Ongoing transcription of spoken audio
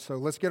So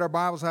let's get our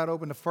Bibles out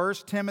open to 1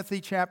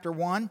 Timothy chapter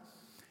 1,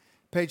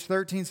 page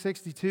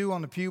 1362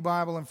 on the Pew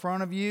Bible in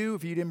front of you.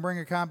 If you didn't bring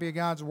a copy of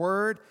God's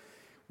Word,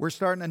 we're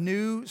starting a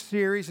new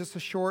series. It's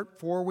a short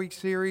 4-week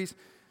series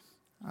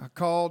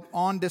called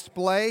On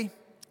Display.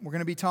 We're going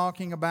to be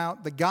talking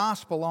about the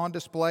gospel on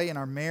display in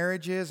our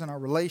marriages and our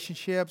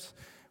relationships.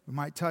 We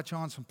might touch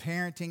on some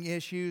parenting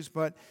issues,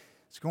 but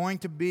it's going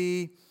to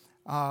be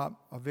a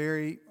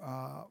very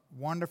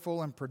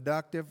wonderful and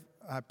productive,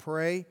 I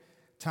pray,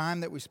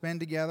 time that we spend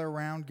together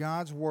around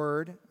God's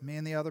Word. Me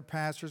and the other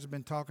pastors have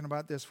been talking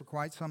about this for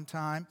quite some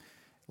time.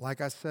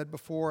 Like I said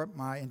before,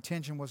 my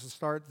intention was to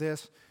start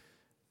this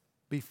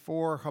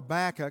before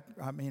Habakkuk.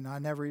 I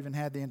never even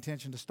had the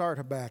intention to start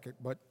Habakkuk,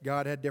 but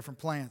God had different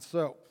plans.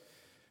 So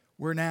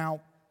we're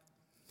now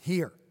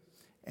here.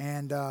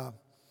 And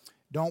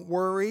don't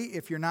worry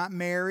if you're not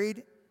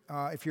married.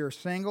 If you're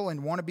single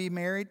and want to be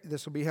married,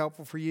 this will be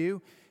helpful for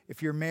you.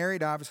 If you're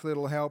married, obviously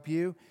it'll help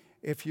you.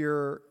 If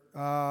you're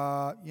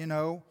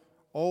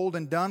old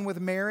and done with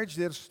marriage,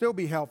 it'll still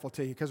be helpful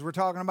to you because we're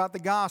talking about the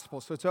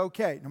gospel, so it's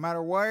okay. No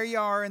matter where you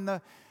are in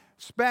the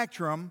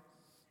spectrum,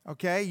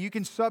 okay, you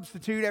can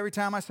substitute, every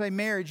time I say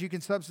marriage, you can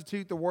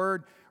substitute the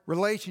word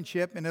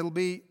relationship and it'll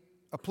be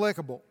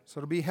applicable. So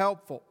it'll be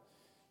helpful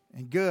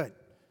and good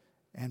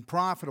and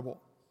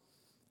profitable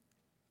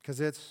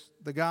because it's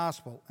the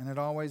gospel and it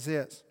always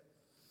is.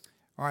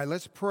 All right,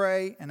 let's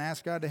pray and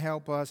ask God to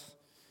help us,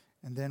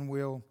 and then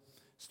we'll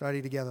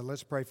study together.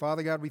 Let's pray.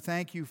 Father God, we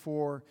thank you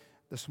for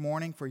this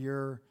morning, for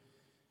your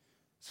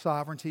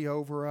sovereignty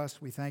over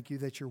us. We thank you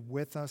that you're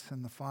with us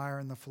in the fire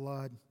and the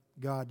flood.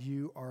 God,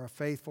 you are a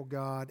faithful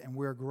God, and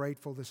we're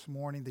grateful this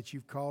morning that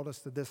you've called us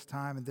to this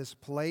time and this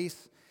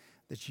place,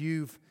 that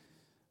you've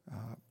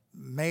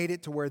made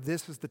it to where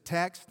this is the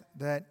text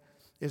that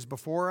is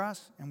before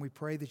us, and we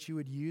pray that you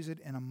would use it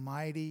in a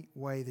mighty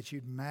way, that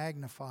you'd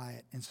magnify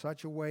it in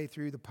such a way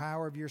through the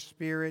power of your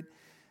Spirit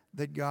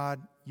that, God,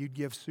 you'd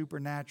give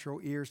supernatural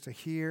ears to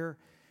hear,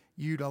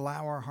 you'd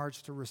allow our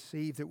hearts to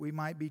receive, that we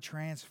might be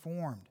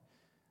transformed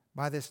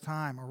by this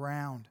time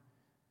around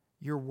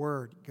your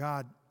word.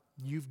 God,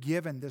 you've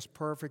given this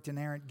perfect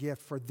inerrant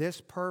gift for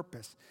this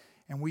purpose,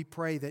 and we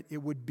pray that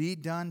it would be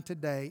done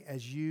today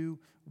as you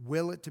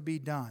will it to be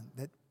done,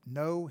 that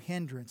no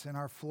hindrance in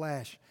our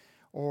flesh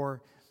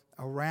or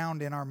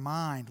around in our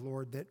mind,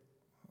 Lord, that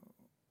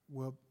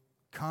will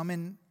come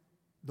in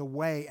the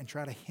way and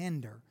try to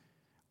hinder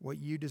what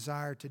you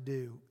desire to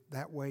do.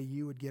 That way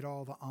you would get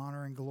all the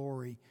honor and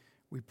glory.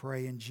 We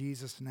pray in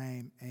Jesus'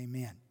 name,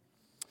 amen.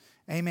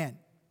 Amen.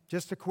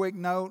 Just a quick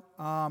note,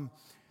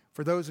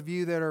 for those of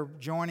you that are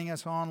joining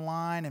us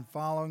online and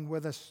following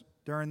with us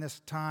during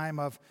this time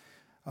of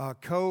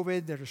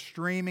COVID, that are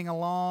streaming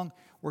along,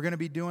 we're going to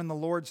be doing the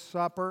Lord's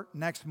Supper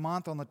next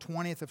month on the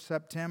 20th of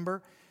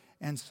September.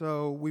 And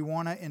so we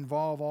want to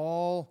involve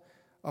all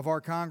of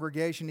our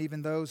congregation,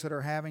 even those that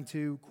are having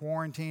to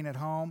quarantine at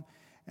home.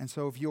 And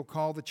so if you'll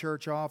call the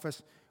church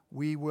office,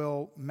 we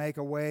will make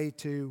a way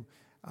to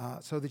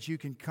so that you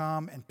can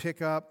come and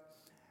pick up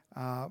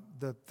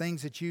the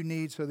things that you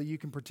need so that you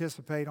can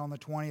participate on the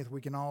 20th.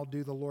 We can all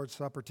do the Lord's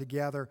Supper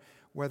together,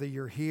 whether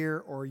you're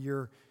here or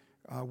you're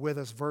with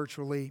us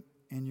virtually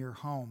in your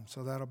home.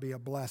 So that'll be a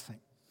blessing.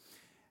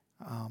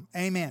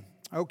 Amen.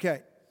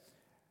 Okay.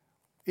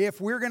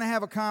 If we're going to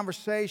have a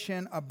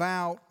conversation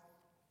about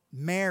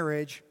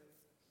marriage,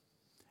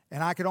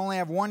 and I could only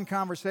have one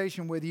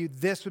conversation with you,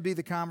 this would be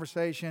the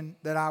conversation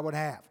that I would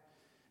have.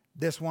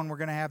 This one we're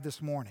going to have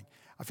this morning.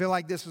 I feel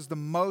like this is the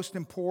most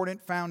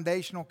important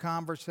foundational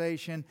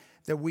conversation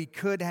that we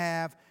could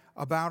have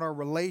about our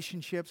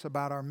relationships,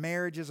 about our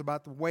marriages,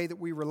 about the way that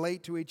we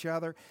relate to each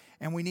other.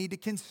 And we need to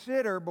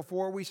consider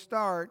before we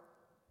start,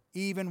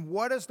 even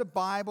what does the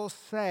Bible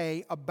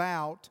say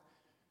about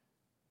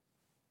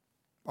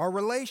our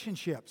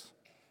relationships?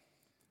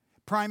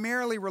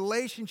 Primarily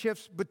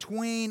relationships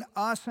between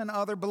us and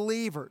other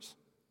believers.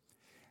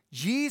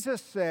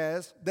 Jesus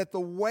says that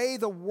the way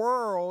the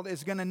world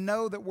is going to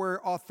know that we're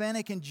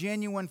authentic and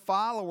genuine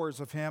followers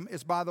of Him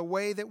is by the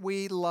way that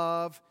we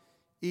love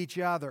each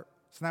other.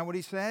 Isn't that what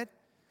He said?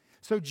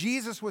 So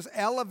Jesus was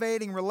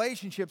elevating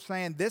relationships,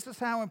 saying this is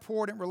how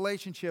important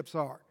relationships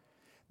are.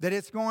 That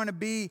it's going to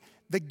be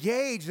the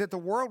gauge that the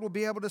world will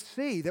be able to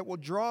see, that will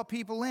draw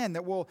people in,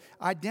 that will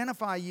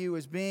identify you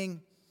as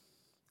being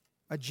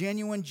a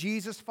genuine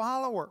Jesus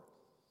follower.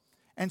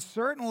 And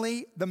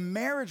certainly the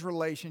marriage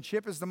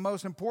relationship is the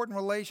most important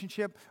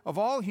relationship of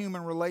all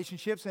human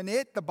relationships, and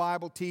it, the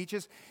Bible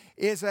teaches,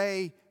 is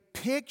a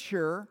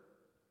picture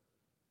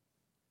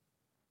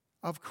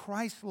of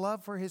Christ's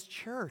love for His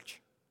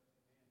church.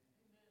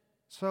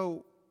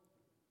 So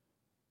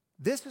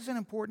this is an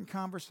important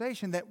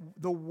conversation, that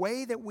the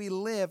way that we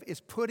live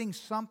is putting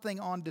something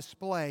on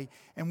display,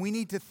 and we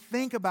need to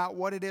think about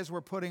what it is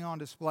we're putting on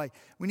display.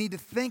 We need to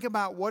think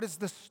about what is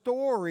the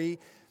story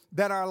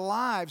that our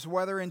lives,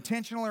 whether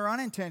intentionally or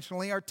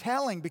unintentionally, are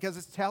telling, because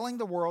it's telling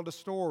the world a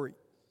story.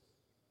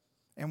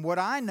 And what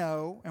I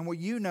know and what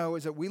you know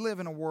is that we live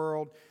in a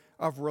world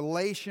of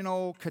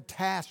relational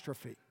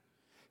catastrophe.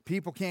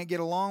 people can't get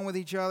along with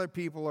each other.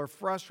 People are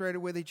frustrated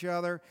with each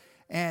other.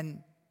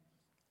 And,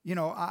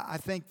 I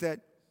think that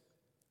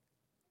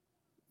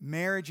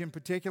marriage in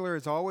particular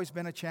has always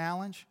been a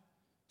challenge,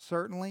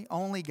 certainly.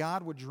 Only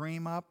God would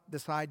dream up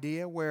this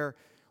idea where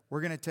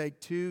we're going to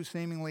take two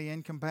seemingly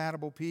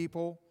incompatible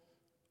people,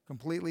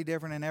 completely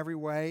different in every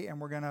way,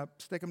 and we're going to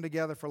stick them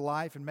together for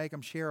life and make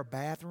them share a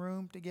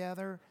bathroom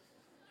together.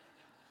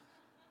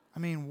 I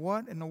mean,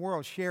 what in the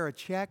world? Share a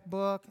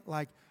checkbook?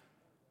 Like,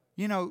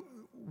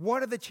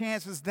 what are the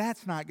chances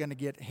that's not going to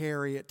get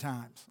hairy at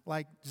times?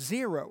 Like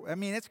zero. I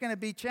mean, it's going to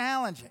be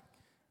challenging,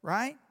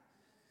 right?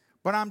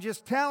 But I'm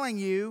just telling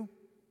you,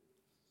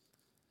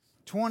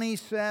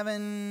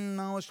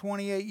 almost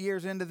 28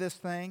 years into this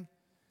thing,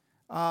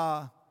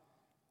 I'm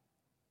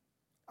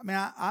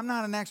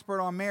not an expert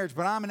on marriage,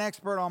 but I'm an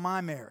expert on my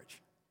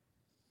marriage.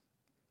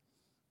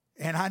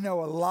 And I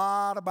know a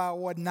lot about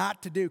what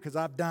not to do because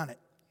I've done it.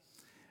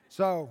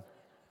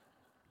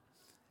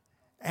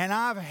 And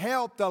I've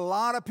helped a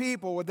lot of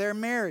people with their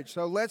marriage.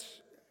 So let's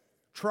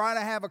try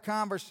to have a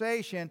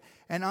conversation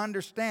and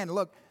understand.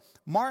 Look,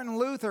 Martin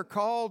Luther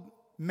called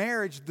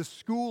marriage the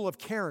school of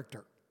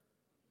character.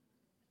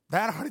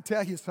 That ought to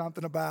tell you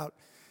something about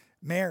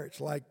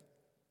marriage.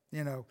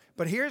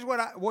 But here's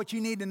what you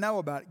need to know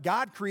about it.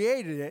 God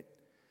created it,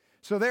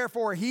 so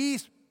therefore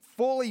He's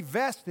fully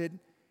vested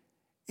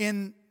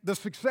in the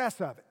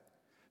success of it.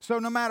 So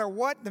no matter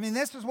what,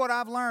 this is what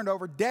I've learned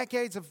over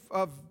decades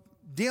of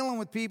dealing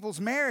with people's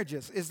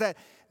marriages, is that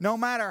no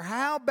matter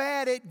how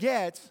bad it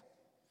gets,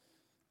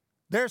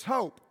 there's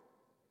hope.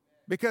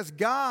 Because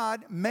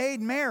God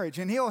made marriage,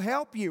 and He'll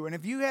help you. And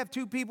if you have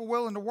two people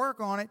willing to work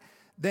on it,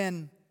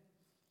 then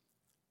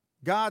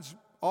God's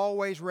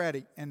always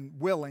ready and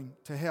willing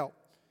to help.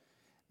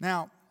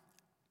 Now,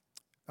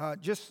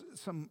 just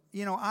some,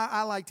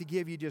 I like to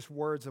give you just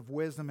words of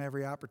wisdom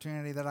every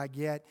opportunity that I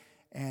get.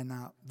 And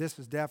this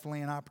is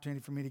definitely an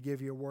opportunity for me to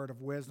give you a word of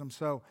wisdom.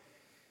 So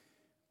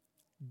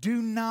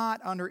do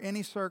not, under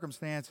any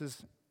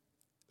circumstances,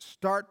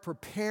 start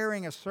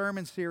preparing a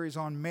sermon series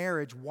on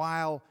marriage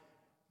while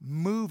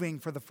moving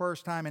for the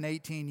first time in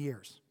 18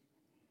 years.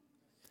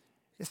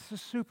 It's a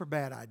super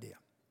bad idea.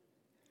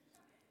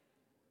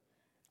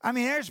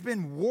 There's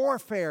been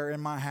warfare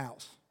in my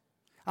house.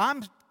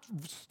 I'm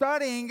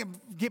studying,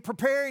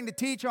 preparing to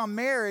teach on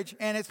marriage,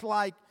 and it's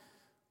like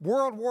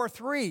World War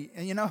III.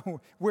 And,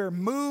 we're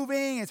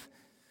moving. It's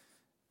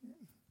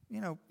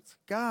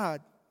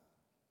God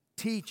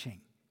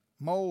teaching,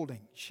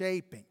 molding,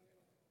 shaping.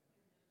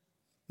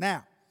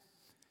 Now,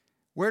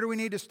 where do we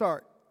need to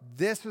start?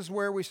 This is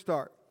where we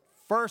start.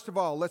 First of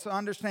all, let's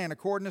understand,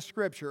 according to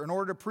Scripture, in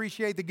order to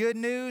appreciate the good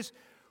news,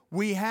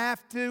 we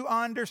have to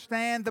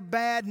understand the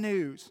bad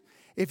news.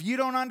 If you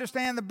don't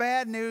understand the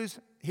bad news,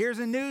 here's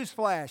a news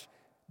flash.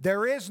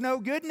 There is no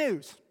good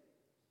news.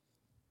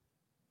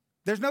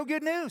 There's no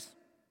good news.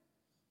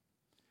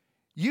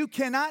 You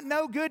cannot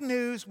know good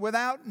news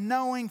without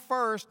knowing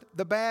first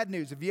the bad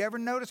news. Have you ever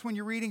noticed when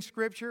you're reading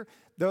Scripture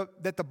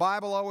that the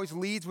Bible always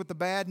leads with the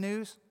bad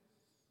news?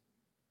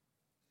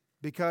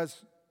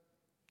 Because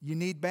you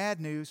need bad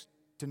news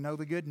to know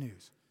the good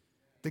news.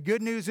 The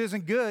good news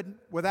isn't good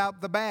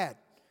without the bad.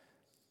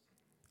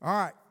 All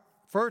right,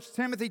 1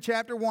 Timothy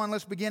chapter 1,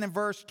 let's begin in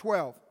verse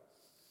 12.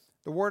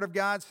 The Word of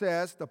God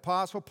says, the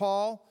Apostle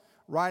Paul,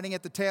 writing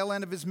at the tail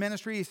end of his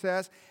ministry, he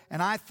says,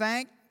 "And I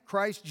thank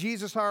Christ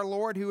Jesus our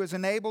Lord, who has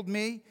enabled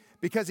me,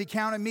 because He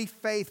counted me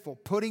faithful,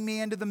 putting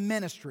me into the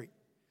ministry.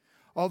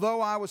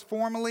 Although I was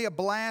formerly a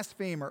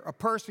blasphemer, a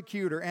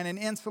persecutor, and an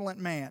insolent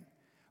man,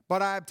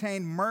 but I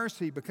obtained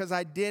mercy because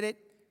I did it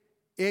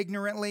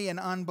ignorantly in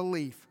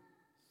unbelief.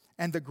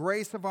 And the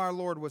grace of our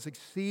Lord was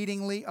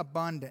exceedingly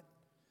abundant,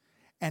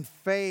 and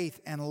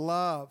faith and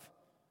love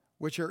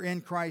which are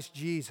in Christ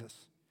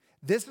Jesus.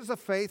 This is a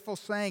faithful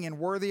saying and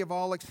worthy of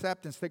all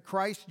acceptance, that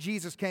Christ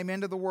Jesus came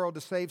into the world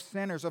to save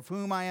sinners, of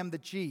whom I am the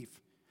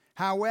chief.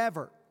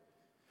 However,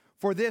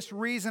 for this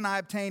reason I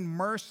obtained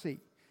mercy,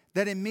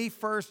 that in me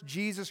first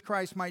Jesus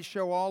Christ might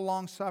show all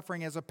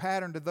long-suffering as a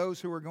pattern to those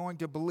who are going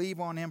to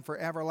believe on Him for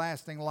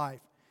everlasting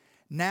life.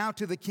 Now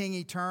to the King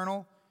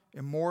eternal,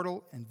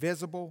 immortal,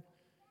 invisible,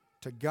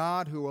 to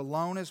God who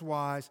alone is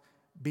wise,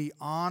 be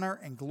honor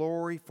and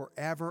glory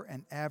forever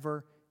and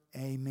ever.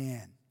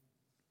 Amen."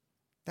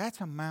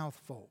 That's a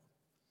mouthful.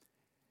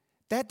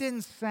 That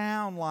didn't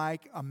sound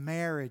like a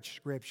marriage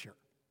scripture.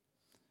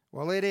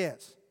 Well, it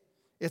is.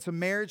 It's a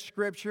marriage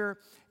scripture.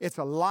 It's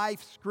a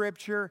life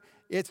scripture.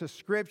 It's a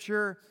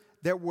scripture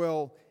that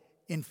will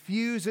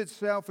infuse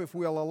itself, if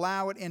we'll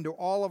allow it, into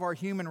all of our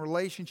human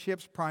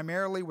relationships,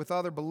 primarily with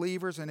other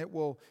believers, and it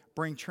will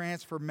bring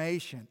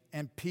transformation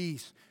and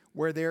peace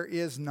where there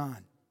is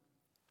none.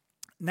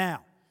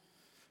 Now,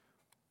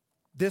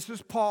 this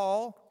is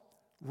Paul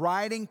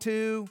writing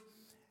to,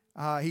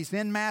 he's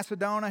in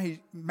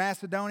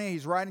Macedonia.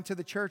 He's writing to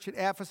the church at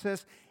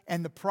Ephesus,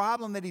 and the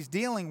problem that he's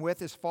dealing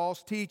with is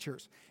false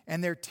teachers.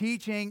 And they're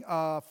teaching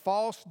a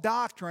false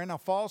doctrine, a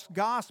false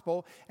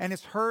gospel, and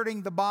it's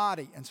hurting the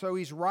body. And so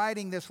he's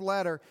writing this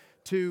letter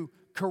to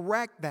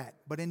correct that.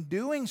 But in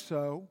doing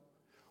so,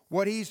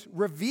 What he's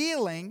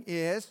revealing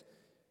is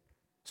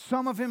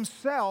some of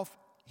himself.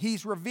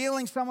 He's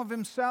revealing some of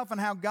himself and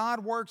how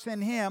God works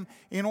in him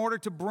in order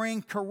to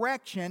bring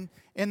correction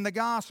in the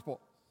gospel.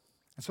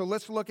 And so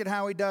let's look at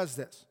how he does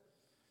this.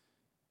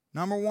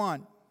 Number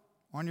one,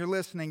 on your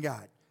listening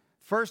guide.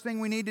 First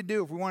thing we need to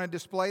do if we want to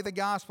display the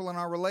gospel in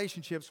our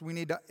relationships, we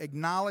need to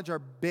acknowledge our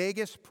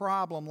biggest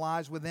problem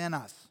lies within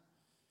us.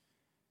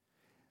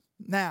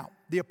 Now,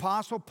 the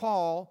Apostle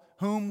Paul,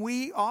 whom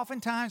we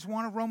oftentimes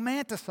want to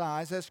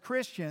romanticize as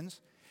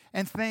Christians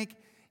and think,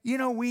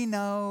 we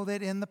know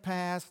that in the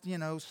past,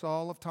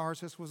 Saul of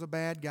Tarsus was a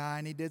bad guy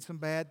and he did some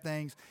bad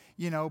things,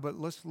 but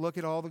let's look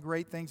at all the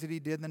great things that he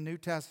did in the New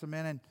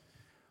Testament.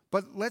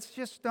 But let's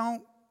just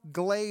don't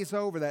glaze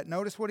over that.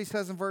 Notice what he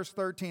says in verse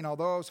 13.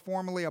 Although I was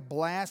formerly a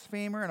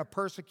blasphemer and a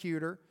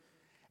persecutor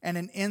and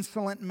an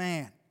insolent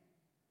man.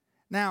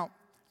 Now,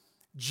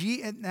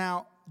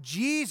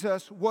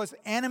 Jesus was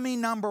enemy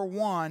number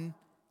one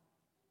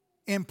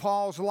in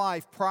Paul's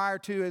life prior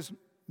to his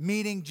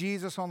meeting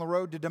Jesus on the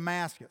road to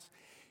Damascus.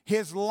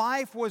 His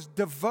life was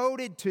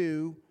devoted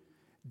to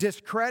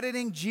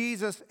discrediting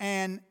Jesus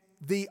and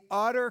the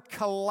utter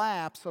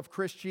collapse of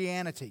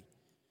Christianity.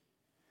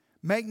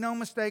 Make no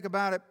mistake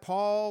about it,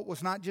 Paul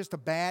was not just a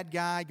bad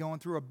guy going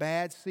through a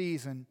bad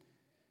season.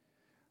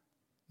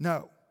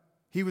 No,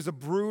 he was a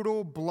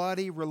brutal,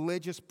 bloody,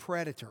 religious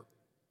predator.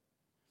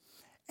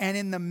 And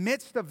in the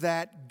midst of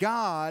that,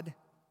 God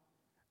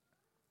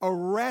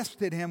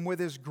arrested him with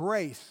his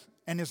grace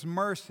and his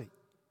mercy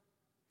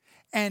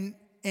and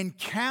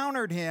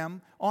encountered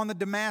him on the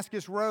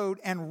Damascus road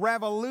and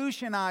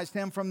revolutionized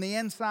him from the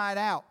inside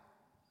out.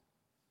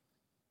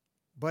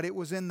 But it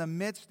was in the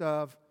midst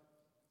of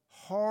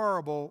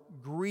horrible,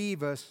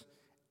 grievous,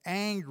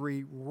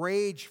 angry,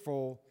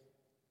 rageful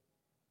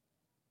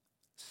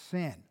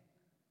sin.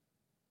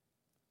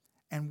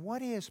 And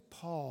what is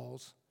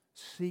Paul's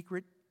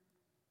secret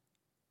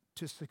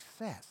to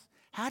success?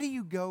 How do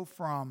you go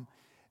from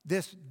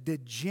this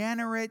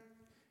degenerate,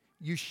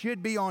 you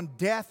should be on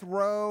death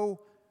row,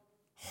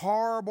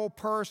 horrible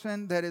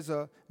person that is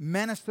a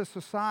menace to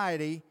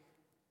society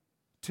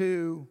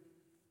to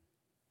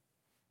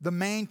the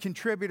main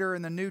contributor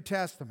in the New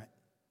Testament?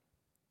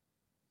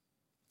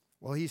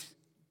 Well, he's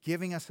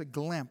giving us a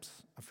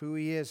glimpse of who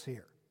he is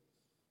here.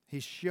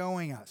 He's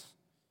showing us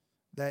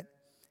that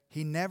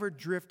he never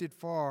drifted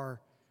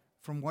far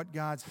from what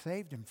God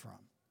saved him from.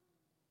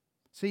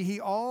 See,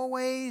 he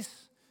always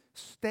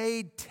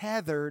stayed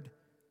tethered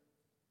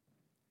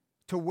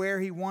to where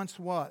he once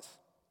was.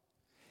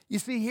 You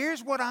see,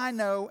 here's what I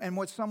know and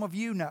what some of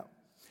you know.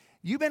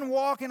 You've been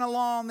walking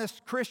along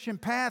this Christian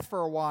path for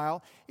a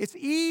while. It's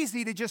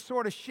easy to just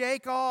sort of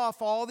shake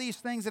off all these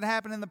things that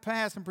happened in the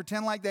past and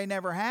pretend like they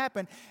never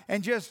happened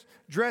and just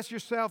dress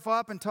yourself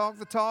up and talk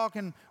the talk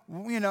and,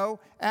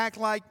 act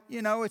like,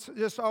 it's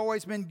just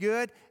always been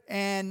good.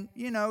 And,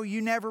 you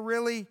never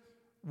really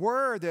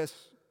were this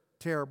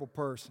terrible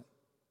person.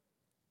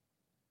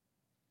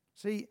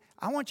 See,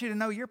 I want you to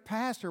know your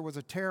pastor was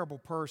a terrible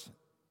person.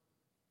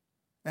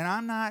 And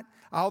I'm not,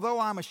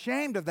 although I'm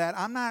ashamed of that,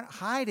 I'm not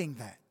hiding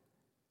that.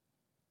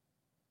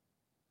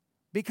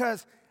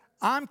 Because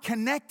I'm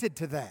connected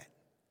to that.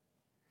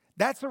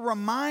 That's a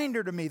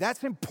reminder to me.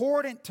 That's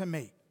important to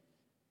me.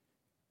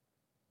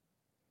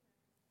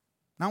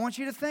 Now I want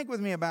you to think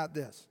with me about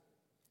this.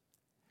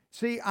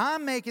 See,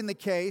 I'm making the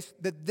case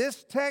that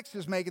this text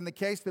is making the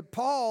case that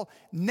Paul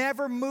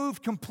never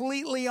moved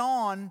completely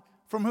on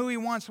from who he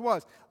once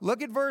was.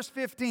 Look at verse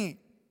 15.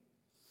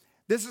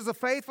 This is a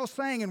faithful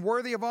saying and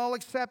worthy of all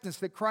acceptance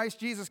that Christ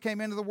Jesus came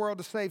into the world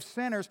to save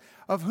sinners,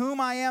 of whom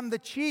I am the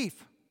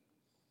chief.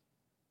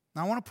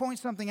 Now, I want to point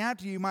something out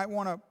to you. You might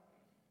want to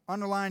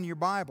underline in your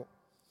Bible.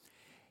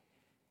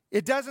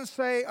 It doesn't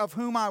say of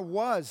whom I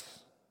was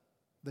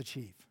the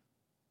chief.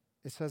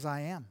 It says I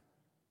am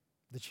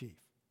the chief.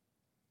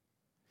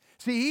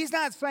 See, he's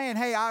not saying,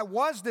 hey, I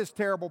was this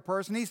terrible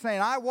person. He's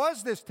saying, I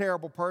was this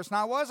terrible person.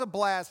 I was a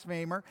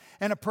blasphemer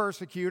and a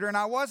persecutor, and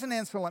I was an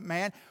insolent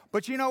man.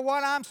 But you know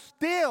what? I'm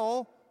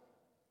still,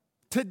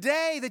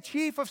 today, the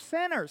chief of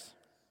sinners.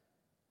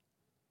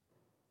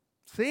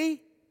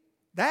 See?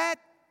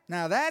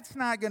 Now that's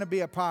not going to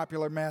be a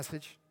popular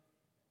message.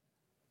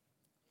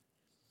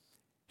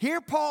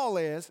 Here Paul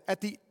is at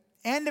the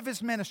end of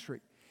his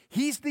ministry.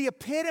 He's the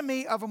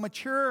epitome of a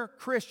mature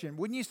Christian.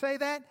 Wouldn't you say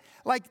that?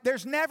 Like,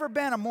 there's never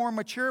been a more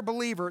mature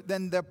believer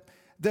than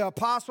the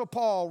Apostle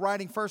Paul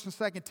writing 1st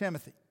and 2nd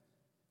Timothy.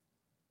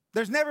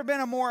 There's never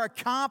been a more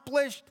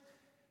accomplished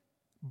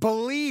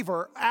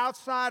believer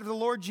outside of the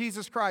Lord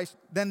Jesus Christ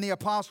than the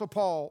Apostle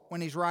Paul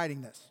when he's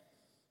writing this.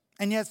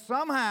 And yet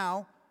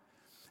somehow,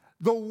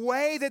 the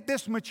way that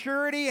this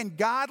maturity and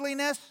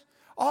godliness,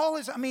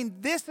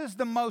 this is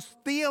the most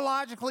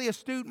theologically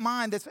astute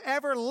mind that's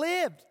ever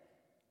lived.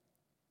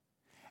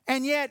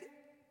 And yet,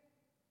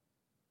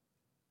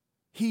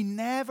 he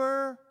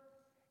never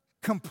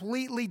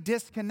completely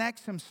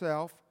disconnects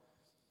himself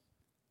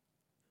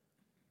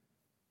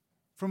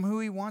from who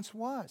he once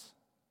was.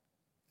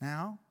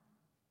 Now,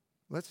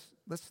 let's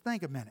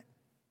think a minute.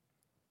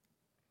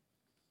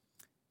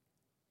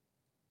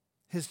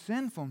 his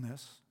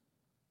sinfulness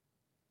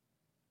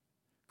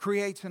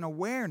creates an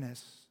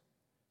awareness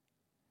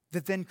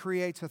that then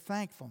creates a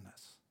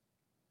thankfulness.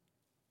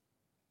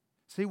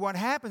 See, what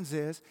happens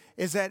is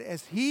that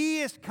as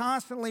he is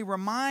constantly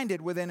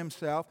reminded within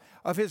himself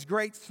of his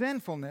great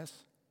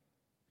sinfulness,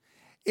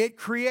 it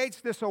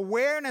creates this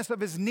awareness of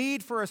his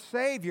need for a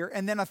Savior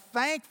and then a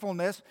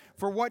thankfulness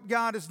for what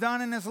God has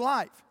done in his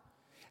life.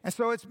 And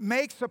so it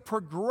makes a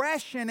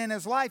progression in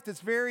his life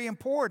that's very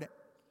important.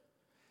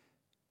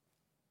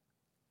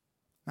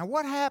 Now,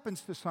 what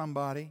happens to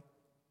somebody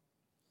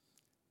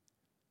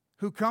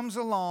who comes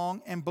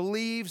along and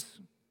believes,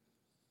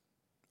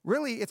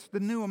 really, it's the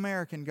New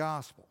American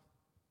Gospel?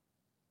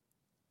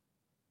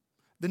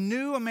 The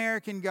New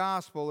American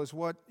Gospel is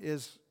what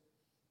is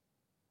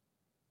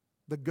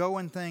the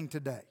going thing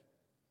today.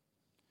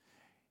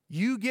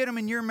 You get them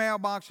in your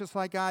mailbox just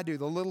like I do,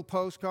 the little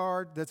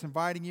postcard that's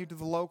inviting you to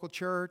the local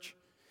church.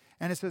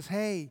 And it says,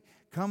 hey,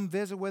 come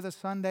visit with us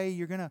Sunday.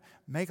 You're going to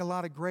make a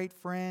lot of great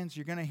friends.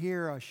 You're going to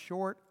hear a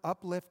short,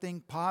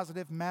 uplifting,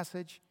 positive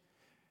message.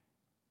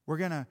 We're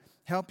going to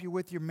help you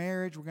with your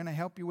marriage. We're going to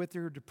help you with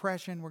your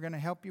depression. We're going to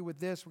help you with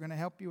this. We're going to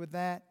help you with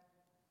that.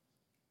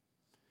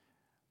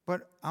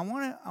 But I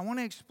want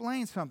to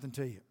explain something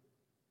to you.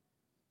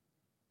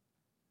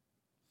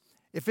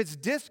 If it's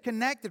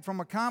disconnected from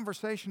a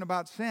conversation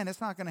about sin, it's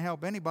not going to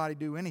help anybody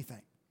do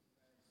anything.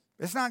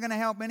 It's not going to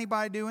help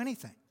anybody do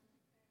anything.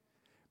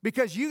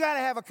 Because you got to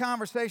have a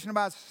conversation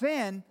about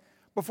sin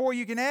before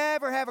you can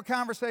ever have a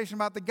conversation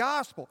about the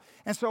gospel.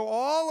 And so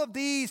all of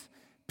these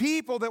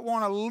people that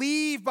want to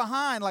leave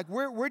behind, like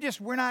we're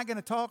not going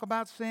to talk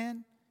about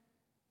sin.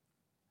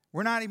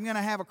 We're not even going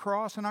to have a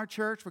cross in our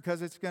church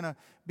because it's going to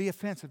be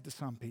offensive to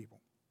some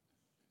people.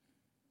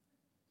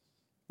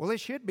 Well,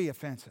 it should be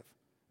offensive.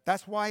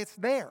 That's why it's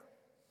there.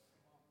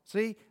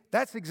 See,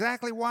 that's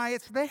exactly why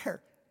it's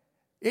there.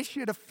 It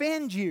should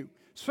offend you.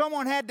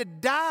 Someone had to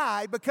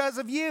die because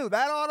of you.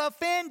 That ought to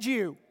offend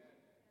you.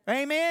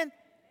 Amen?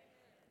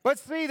 But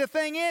see, the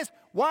thing is,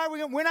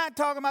 we're not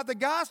talking about the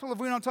gospel if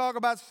we don't talk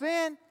about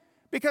sin.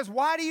 Because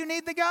why do you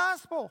need the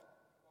gospel?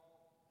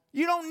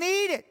 You don't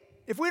need it.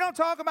 If we don't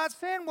talk about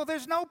sin, well,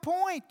 there's no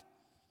point.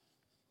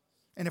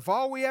 And if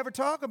all we ever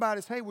talk about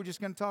is, hey, we're just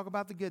going to talk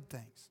about the good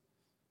things.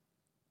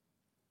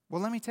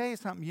 Well, let me tell you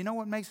something. You know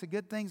what makes the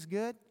good things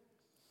good?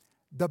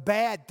 The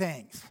bad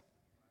things.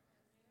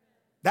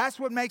 That's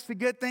what makes the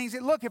good things.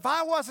 Look, if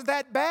I wasn't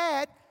that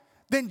bad,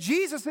 then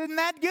Jesus isn't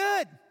that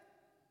good.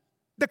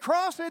 The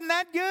cross isn't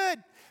that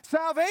good.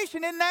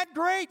 Salvation isn't that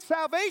great.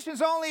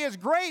 Salvation's only as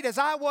great as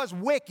I was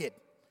wicked.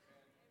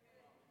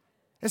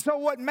 And so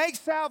what makes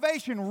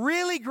salvation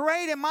really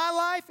great in my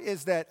life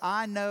is that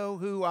I know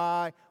who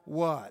I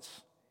was.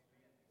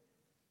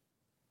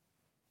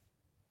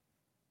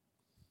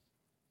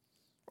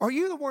 Are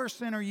you the worst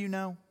sinner you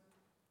know?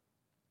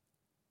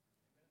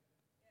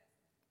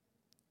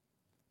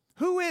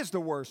 Who is the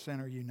worst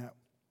sinner you know?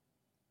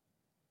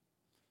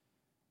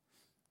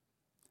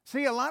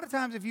 See, a lot of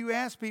times if you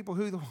ask people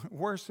who the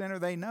worst sinner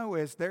they know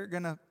is, they're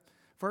going to,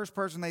 first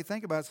person they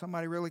think about is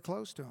somebody really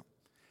close to them.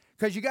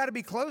 Because you got to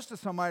be close to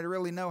somebody to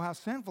really know how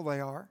sinful they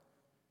are.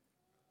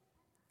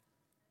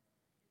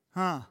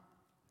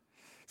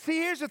 See,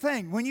 here's the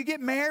thing. When you get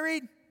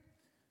married,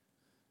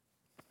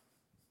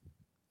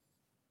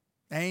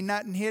 there ain't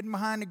nothing hidden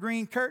behind the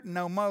green curtain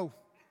no more.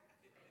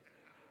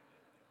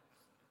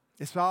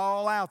 It's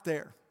all out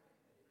there.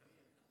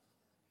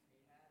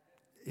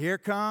 Here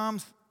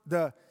comes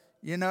the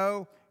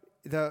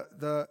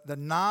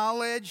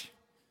knowledge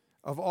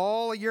of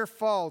all of your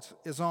faults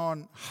is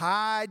on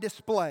high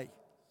display.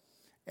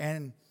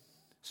 And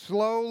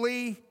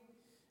slowly,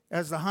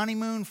 as the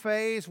honeymoon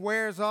phase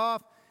wears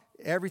off,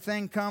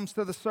 everything comes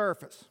to the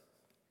surface.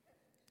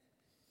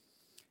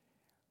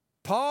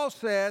 Paul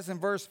says in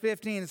verse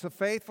 15, it's a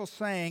faithful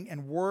saying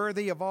and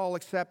worthy of all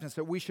acceptance,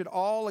 that we should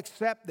all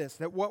accept this,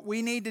 that what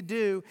we need to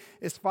do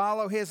is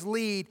follow his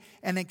lead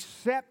and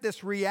accept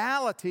this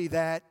reality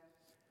that,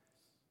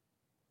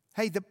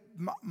 hey,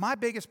 my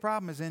biggest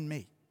problem is in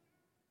me.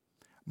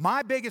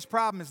 My biggest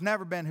problem has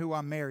never been who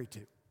I'm married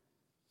to.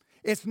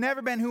 It's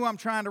never been who I'm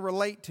trying to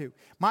relate to.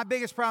 My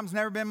biggest problem's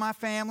never been my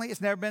family.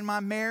 It's never been my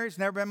marriage. It's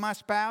never been my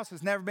spouse.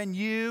 It's never been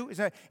you.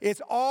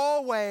 It's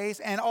always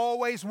and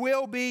always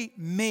will be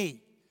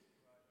me.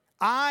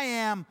 I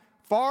am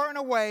far and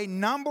away,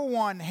 number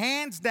one,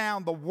 hands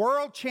down, the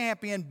world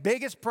champion.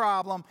 Biggest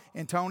problem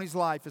in Tony's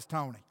life is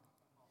Tony.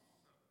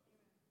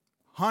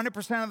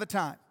 100% of the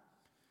time.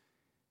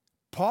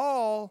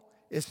 Paul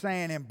is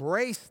saying,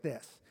 embrace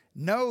this.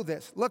 Know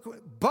this. Look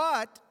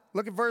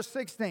at verse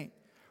 16.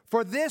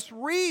 For this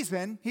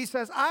reason, he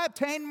says, I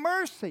obtained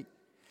mercy,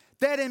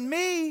 that in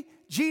me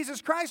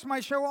Jesus Christ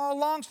might show all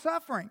long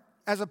suffering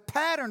as a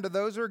pattern to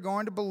those who are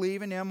going to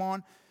believe in him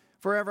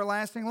for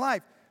everlasting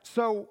life.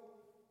 So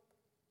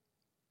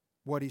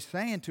what he's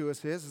saying to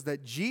us is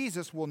that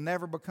Jesus will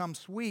never become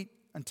sweet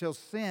until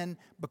sin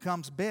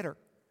becomes bitter.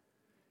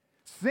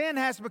 Sin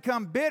has to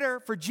become bitter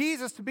for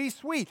Jesus to be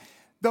sweet.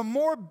 The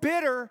more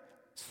bitter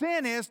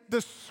sin is,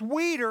 the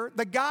sweeter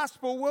the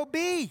gospel will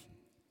be.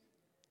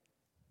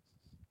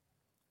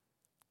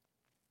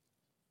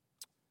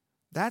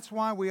 That's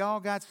why we all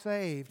got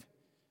saved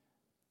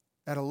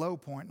at a low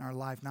point in our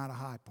life, not a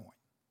high point.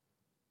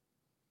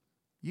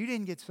 You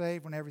didn't get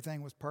saved when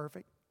everything was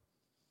perfect,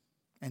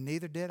 and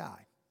neither did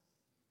I.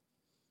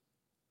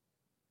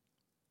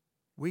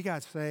 We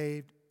got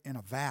saved in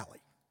a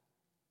valley.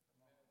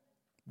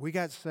 We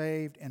got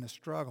saved in a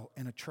struggle,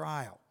 in a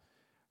trial.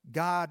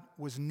 God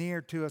was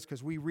near to us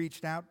because we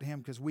reached out to Him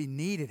because we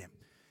needed Him,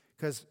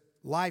 because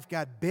life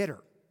got bitter.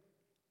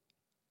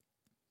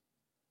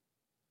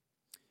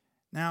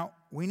 Now,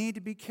 we need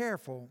to be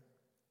careful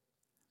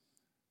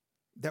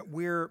that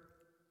we're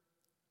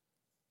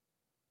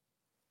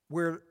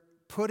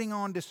putting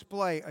on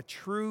display a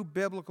true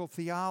biblical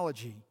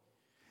theology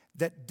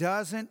that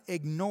doesn't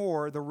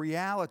ignore the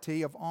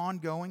reality of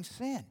ongoing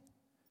sin.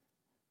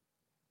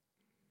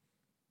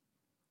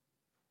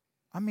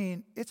 I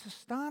mean, it's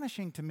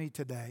astonishing to me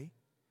today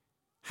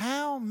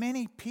how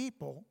many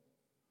people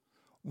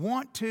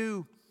want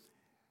to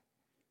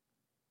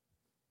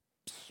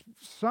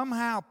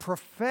somehow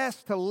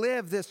profess to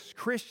live this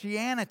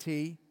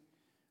Christianity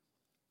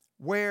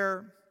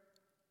where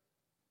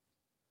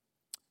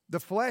the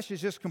flesh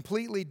is just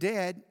completely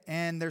dead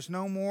and there's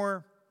no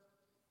more,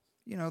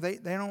 they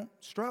don't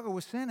struggle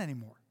with sin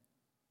anymore.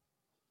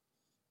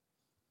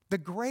 The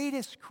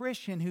greatest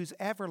Christian who's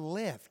ever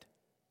lived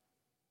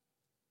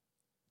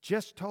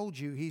just told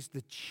you he's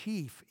the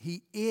chief.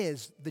 He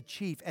is the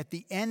chief at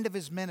the end of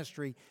his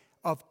ministry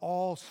of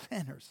all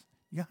sinners.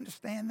 You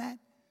understand that?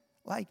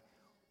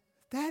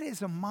 That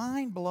is a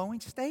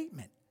mind-blowing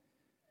statement.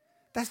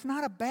 That's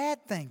not a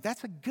bad thing.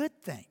 That's a good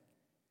thing.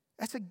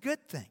 That's a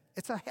good thing.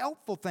 It's a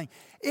helpful thing.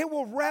 It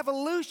will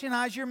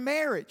revolutionize your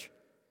marriage.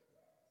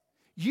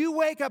 You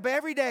wake up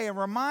every day and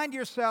remind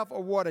yourself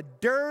of what a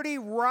dirty,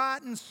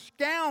 rotten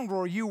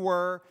scoundrel you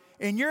were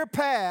in your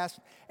past,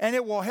 and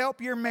it will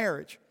help your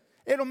marriage.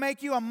 It'll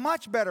make you a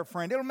much better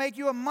friend. It'll make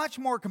you a much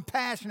more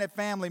compassionate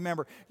family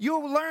member.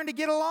 You'll learn to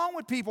get along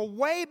with people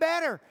way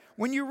better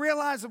when you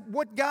realize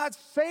what God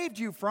saved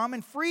you from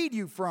and freed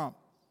you from.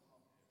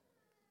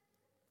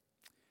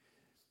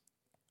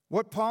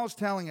 What Paul's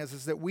telling us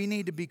is that we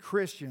need to be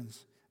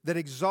Christians that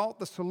exalt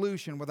the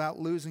solution without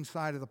losing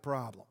sight of the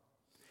problem.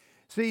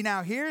 See,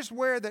 now here's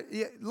where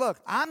look,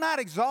 I'm not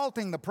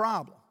exalting the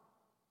problem.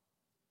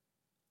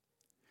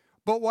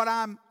 But what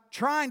I'm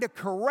trying to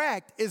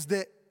correct is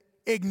the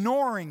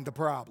ignoring the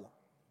problem.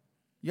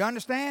 You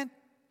understand?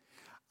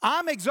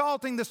 I'm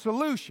exalting the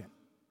solution,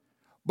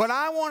 but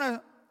I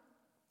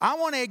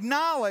want to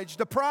acknowledge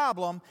the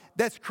problem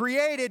that's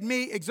created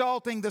me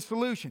exalting the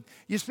solution.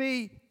 You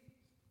see,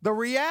 the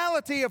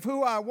reality of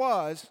who I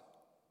was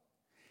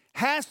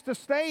has to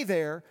stay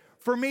there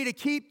for me to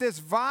keep this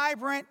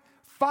vibrant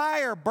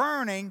fire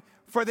burning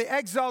for the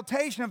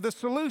exaltation of the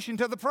solution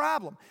to the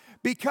problem.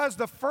 Because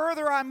the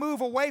further I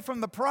move away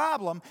from the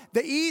problem,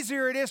 the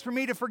easier it is for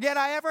me to forget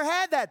I ever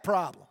had that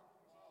problem.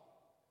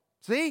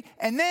 See?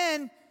 And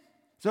then,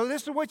 so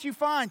this is what you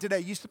find today.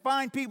 You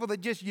find people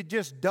that you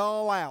just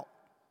dull out.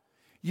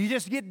 You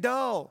just get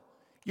dull.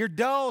 You're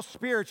dull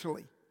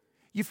spiritually.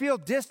 You feel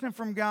distant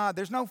from God.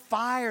 There's no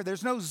fire.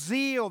 There's no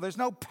zeal. There's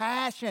no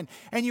passion.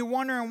 And you're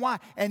wondering why.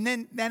 And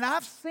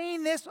I've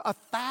seen this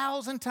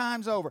 1,000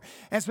 times over.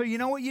 And so you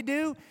know what you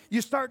do?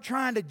 You start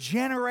trying to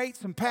generate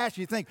some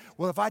passion. You think,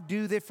 well, if I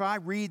do this, if I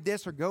read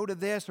this or go to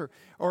this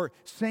or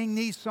sing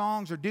these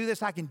songs or do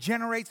this, I can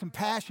generate some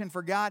passion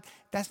for God.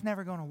 That's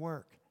never going to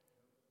work.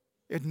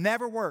 It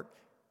never worked.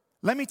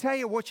 Let me tell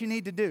you what you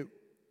need to do.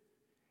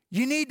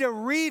 You need to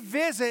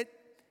revisit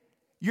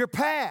your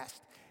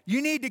past.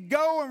 You need to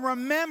go and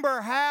remember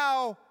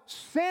how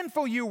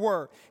sinful you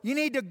were. You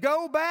need to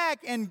go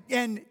back and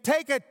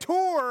take a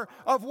tour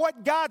of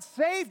what God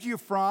saved you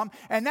from,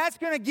 and that's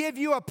going to give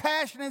you a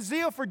passion and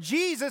zeal for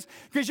Jesus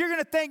because you're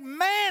going to think,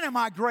 man, am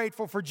I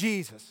grateful for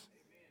Jesus.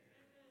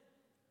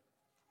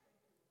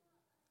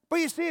 But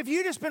you see, if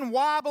you've just been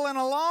wobbling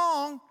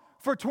along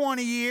for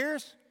 20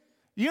 years,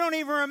 you don't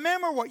even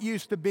remember what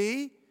used to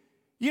be.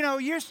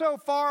 You're so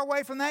far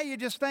away from that, you're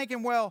just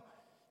thinking, well,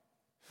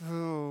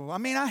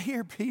 I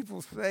hear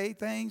people say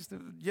things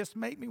that just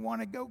make me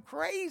want to go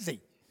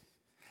crazy.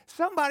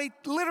 Somebody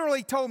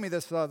literally told me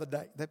this the other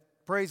day, that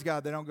praise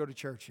God, they don't go to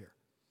church here.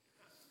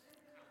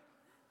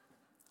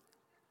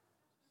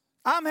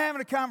 I'm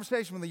having a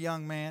conversation with a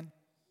young man.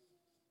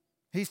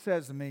 He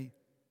says to me,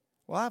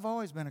 well, I've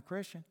always been a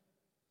Christian.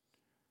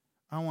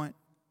 I went,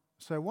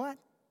 so what?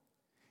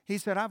 He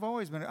said, I've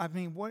always been,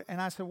 what? And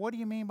I said, what do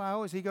you mean by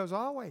always? He goes,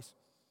 always.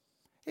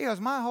 He goes,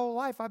 my whole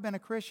life I've been a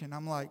Christian.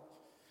 I'm like,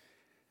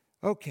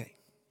 okay.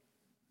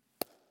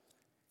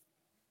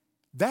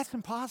 That's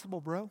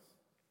impossible, bro.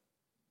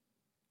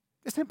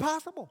 It's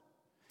impossible.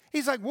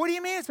 He's like, what do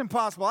you mean it's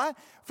impossible?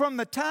 From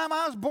the time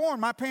I was born,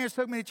 my parents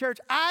took me to church.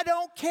 I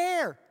don't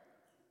care.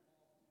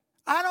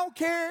 I don't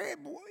care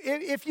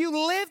if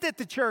you lived at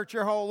the church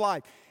your whole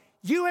life.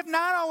 You have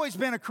not always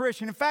been a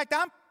Christian. In fact,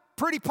 I'm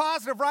pretty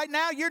positive right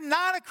now you're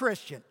not a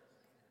Christian.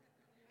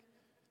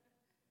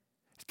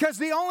 Because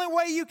the only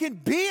way you can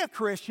be a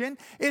Christian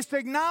is to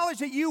acknowledge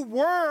that you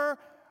were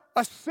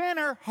a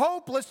sinner,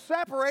 hopeless,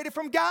 separated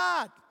from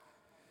God.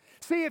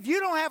 See, if you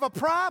don't have a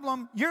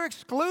problem, you're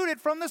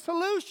excluded from the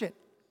solution.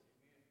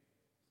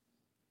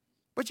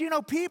 But you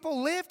know,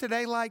 people live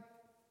today like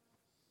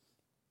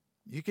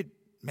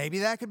maybe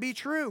that could be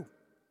true.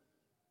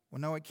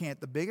 Well, no, it can't.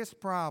 The biggest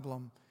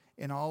problem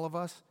in all of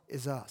us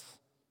is us.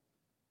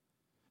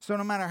 So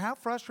no matter how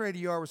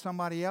frustrated you are with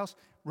somebody else,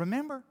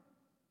 remember,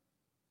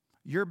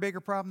 you're a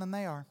bigger problem than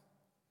they are.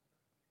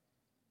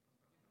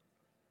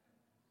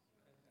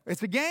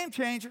 It's a game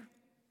changer.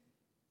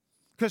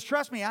 Because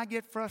trust me, I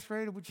get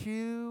frustrated with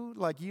you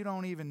like you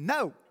don't even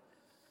know.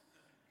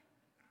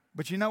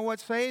 But you know what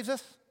saves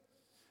us?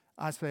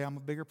 I say, I'm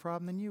a bigger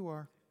problem than you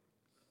are.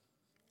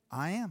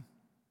 I am.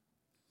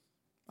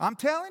 I'm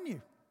telling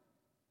you.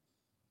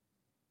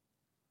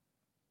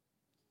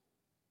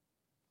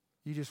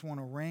 You just want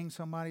to wring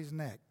somebody's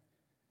neck.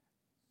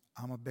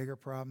 I'm a bigger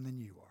problem than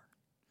you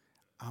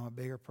are. I'm a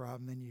bigger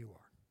problem than you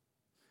are.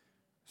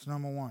 That's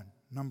number one.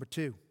 Number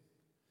two.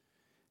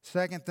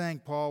 Second thing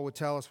Paul would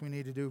tell us we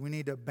need to do, we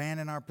need to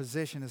abandon our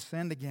position as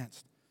sinned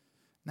against.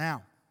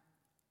 Now,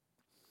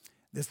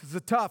 this is a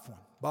tough one.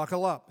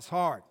 Buckle up. It's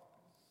hard.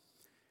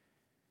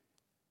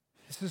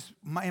 This is,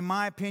 in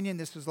my opinion,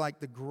 this is like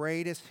the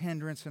greatest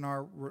hindrance in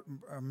our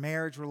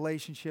marriage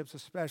relationships,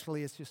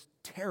 especially. It's just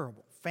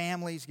terrible.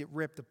 Families get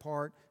ripped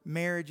apart.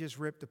 Marriages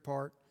ripped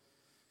apart.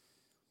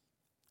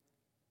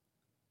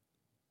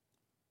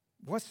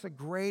 What's the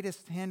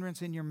greatest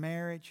hindrance in your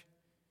marriage?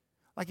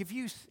 Like if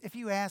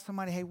you ask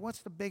somebody, hey, what's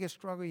the biggest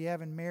struggle you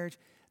have in marriage?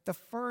 The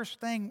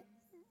first thing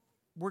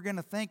I'm going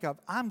to think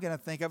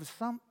of is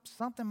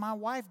something my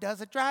wife does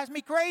that drives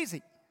me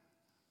crazy.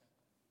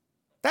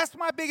 That's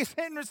my biggest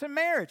hindrance in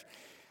marriage.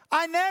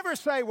 I never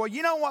say, well,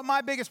 you know what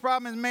my biggest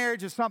problem in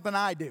marriage is something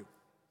I do.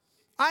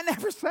 I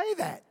never say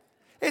that.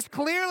 It's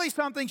clearly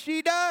something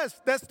she does.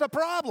 That's the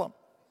problem.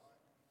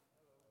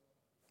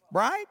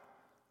 Right?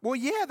 Well,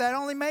 yeah, that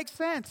only makes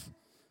sense.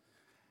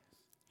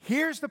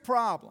 Here's the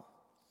problem.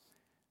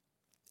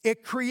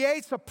 It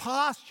creates a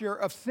posture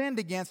of sinned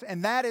against,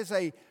 and that is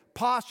a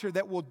posture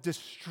that will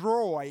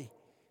destroy.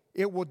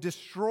 It will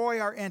destroy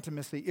our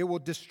intimacy. It will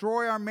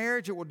destroy our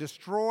marriage. It will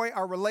destroy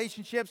our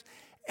relationships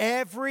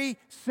every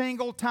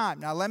single time.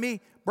 Now, let me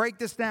break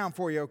this down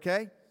for you,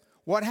 okay?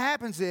 What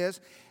happens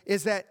is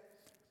that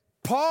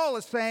Paul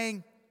is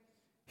saying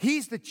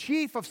he's the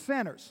chief of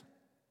sinners.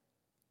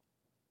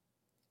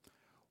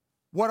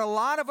 What a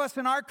lot of us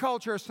in our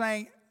culture are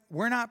saying,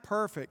 we're not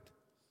perfect.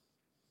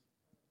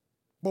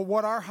 But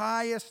what our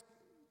highest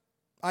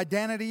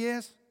identity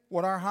is,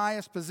 what our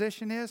highest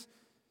position is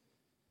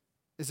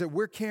that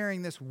we're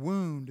carrying this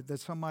wound that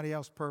somebody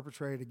else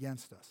perpetrated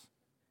against us.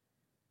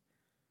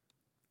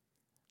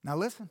 Now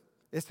listen,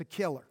 it's a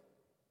killer.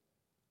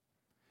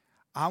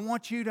 I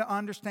want you to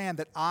understand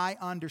that I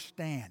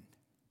understand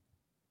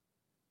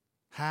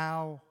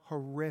how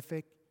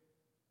horrific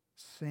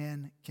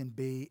sin can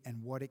be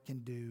and what it can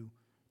do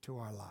to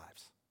our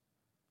lives.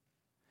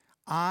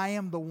 I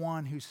am the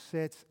one who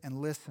sits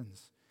and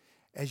listens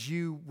as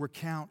you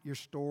recount your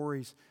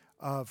stories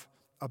of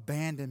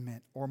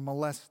abandonment or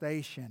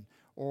molestation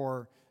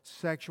or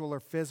sexual or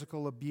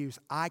physical abuse.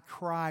 I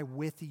cry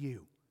with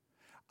you.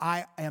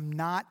 I am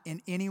not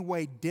in any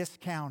way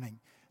discounting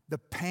the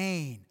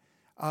pain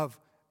of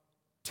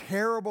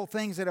terrible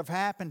things that have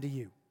happened to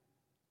you.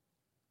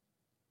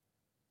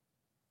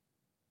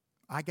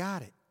 I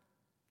got it.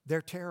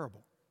 They're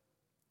terrible.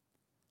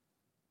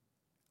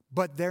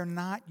 But they're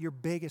not your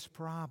biggest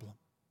problem.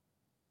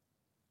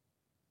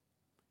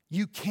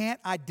 You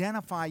can't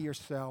identify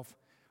yourself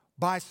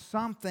by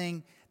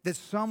something that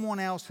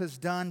someone else has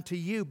done to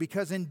you,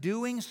 because in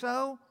doing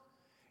so,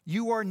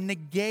 you are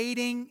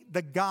negating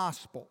the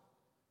gospel.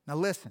 Now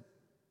listen,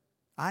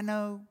 I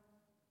know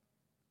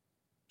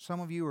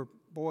some of you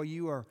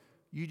are,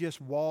 you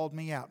just walled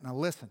me out. Now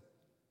listen,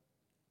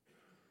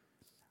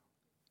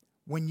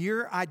 when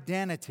your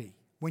identity,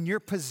 when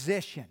your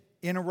position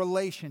in a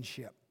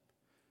relationship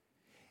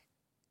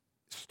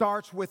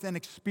starts with an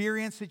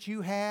experience that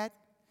you had,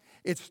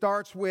 it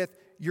starts with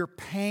your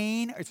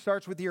pain, it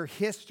starts with your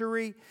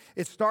history,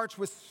 it starts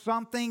with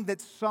something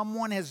that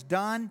someone has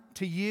done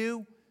to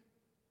you.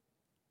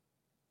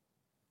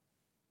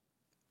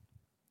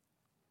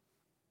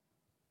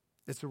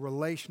 It's a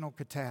relational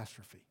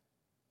catastrophe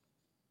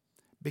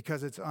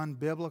because it's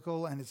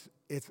unbiblical and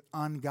it's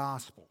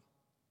ungospel.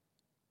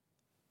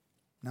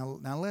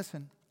 Now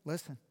listen.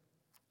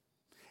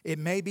 It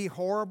may be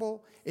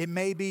horrible, it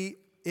may be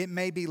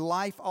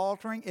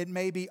life-altering, it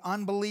may be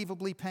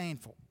unbelievably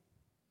painful.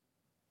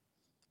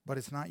 But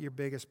it's not your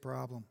biggest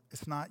problem.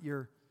 It's not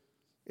your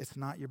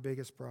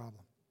biggest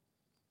problem.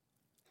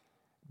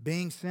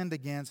 Being sinned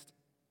against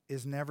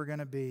is never going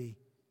to be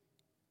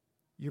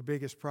your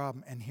biggest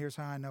problem. And here's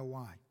how I know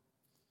why.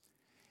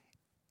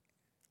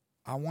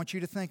 I want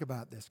you to think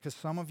about this, because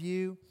some of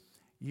you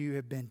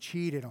have been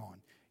cheated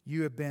on.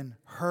 You have been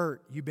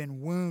hurt. You've been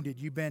wounded.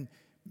 You've been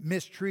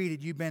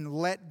mistreated. You've been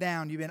let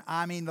down.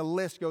 the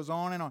list goes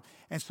on and on.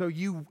 And so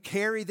you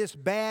carry this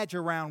badge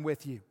around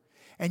with you.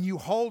 And you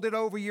hold it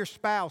over your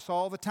spouse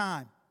all the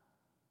time.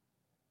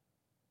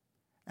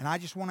 And I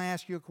just want to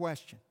ask you a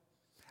question.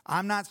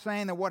 I'm not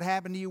saying that what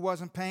happened to you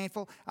wasn't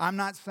painful. I'm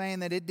not saying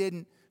that it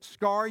didn't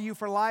scar you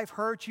for life,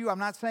 hurt you. I'm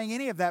not saying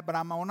any of that, but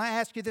I'm going to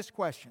ask you this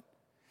question.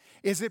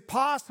 Is it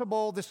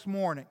possible this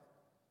morning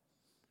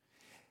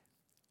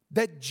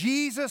that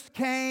Jesus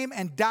came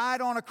and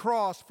died on a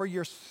cross for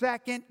your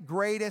second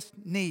greatest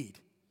need?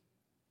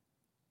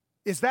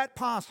 Is that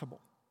possible?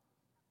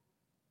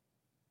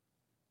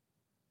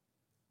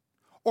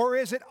 Or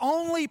is it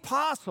only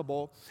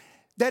possible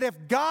that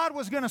if God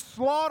was going to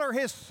slaughter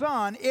His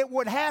Son, it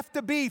would have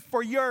to be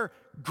for your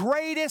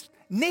greatest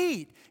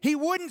need? He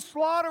wouldn't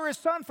slaughter His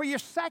Son for your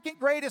second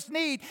greatest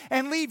need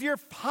and leave your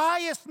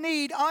highest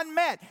need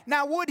unmet.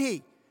 Now, would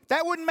He?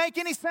 That wouldn't make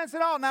any sense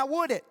at all. Now,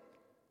 would it?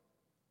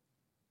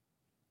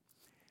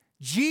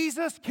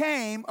 Jesus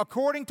came,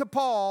 according to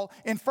Paul,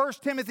 in 1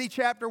 Timothy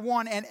chapter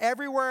 1 and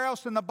everywhere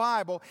else in the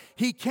Bible,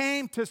 He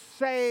came to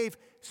save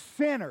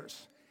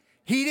sinners.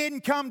 He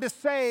didn't come to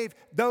save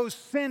those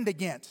sinned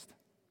against.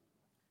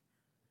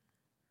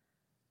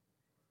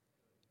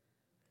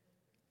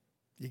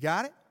 You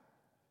got it?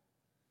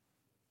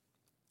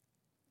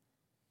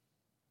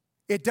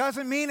 It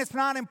doesn't mean it's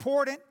not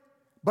important,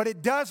 but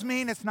it does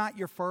mean it's not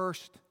your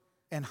first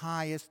and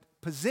highest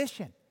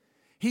position.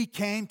 He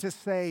came to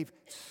save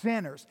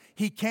sinners.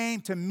 He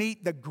came to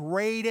meet the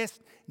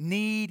greatest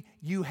need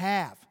you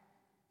have.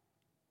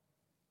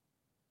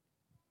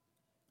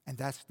 And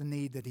that's the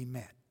need that He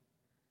met.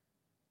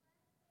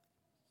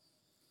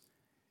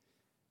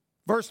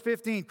 Verse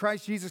 15,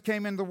 Christ Jesus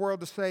came into the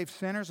world to save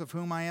sinners, of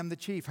whom I am the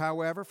chief.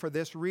 However, for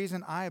this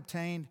reason I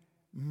obtained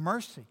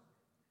mercy.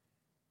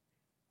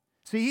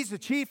 See, He's the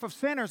chief of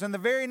sinners, and the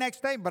very next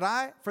statement,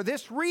 but for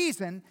this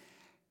reason,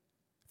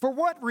 for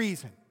what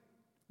reason?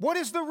 What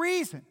is the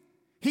reason?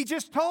 He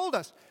just told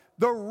us.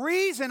 The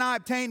reason I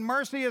obtained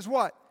mercy is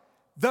what?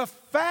 The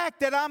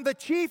fact that I'm the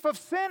chief of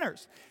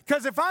sinners.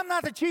 Because if I'm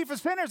not the chief of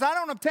sinners, I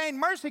don't obtain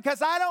mercy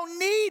because I don't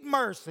need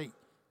mercy.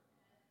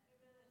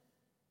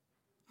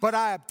 But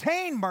I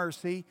obtain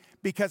mercy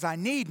because I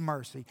need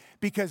mercy.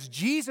 Because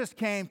Jesus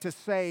came to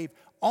save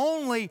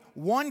only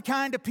one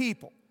kind of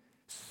people,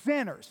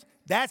 sinners.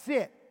 That's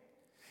it.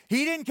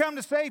 He didn't come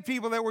to save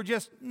people that were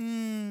just,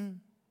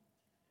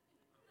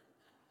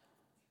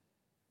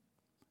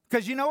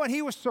 Because you know what?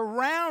 He was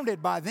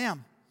surrounded by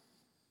them.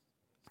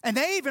 And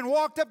they even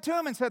walked up to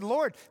Him and said,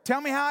 Lord, tell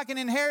me how I can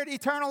inherit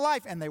eternal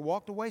life. And they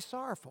walked away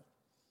sorrowful.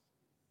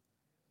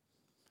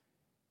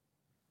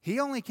 He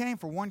only came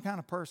for one kind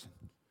of person.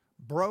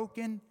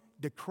 Broken,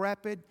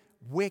 decrepit,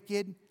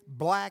 wicked,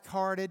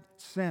 black-hearted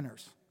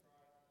sinners.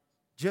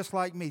 Just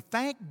like me.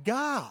 Thank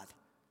God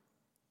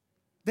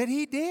that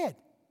He did.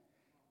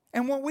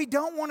 And what we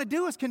don't want to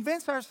do is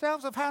convince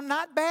ourselves of how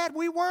not bad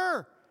we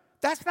were.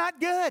 That's not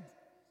good.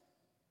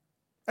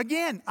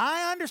 Again,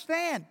 I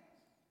understand.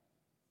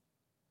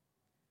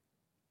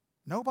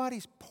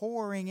 Nobody's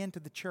pouring into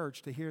the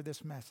church to hear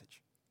this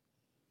message.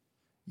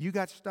 You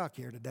got stuck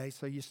here today,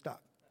 so you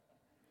stuck.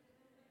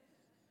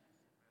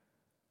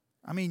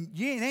 I mean,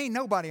 ain't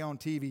nobody on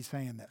TV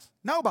saying this.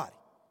 Nobody.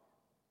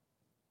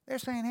 They're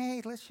saying,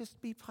 hey, let's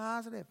just be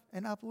positive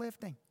and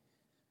uplifting.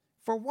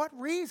 For what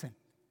reason?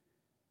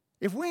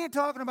 If we ain't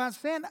talking about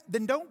sin,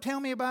 then don't tell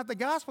me about the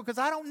gospel because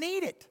I don't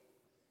need it.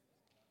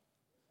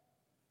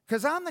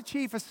 Because I'm the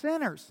chief of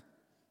sinners.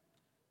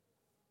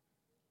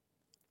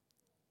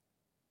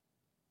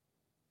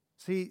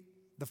 See,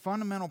 the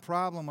fundamental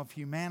problem of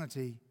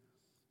humanity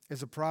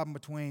is a problem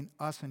between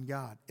us and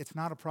God. It's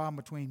not a problem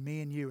between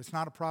me and you. It's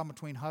not a problem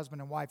between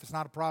husband and wife. It's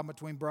not a problem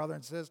between brother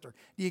and sister.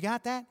 Do you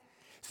got that?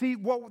 See,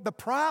 what the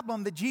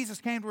problem that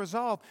Jesus came to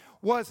resolve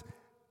was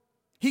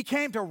He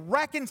came to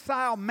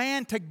reconcile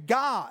man to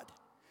God.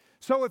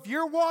 So if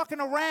you're walking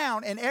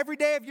around and every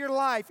day of your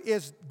life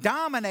is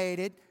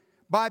dominated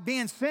by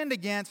being sinned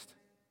against,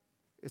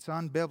 it's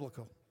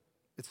unbiblical.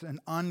 It's an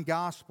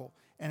ungospel,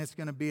 and it's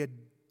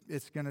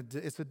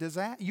a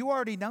disaster. You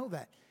already know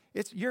that.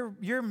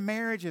 Your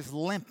marriage is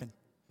limping.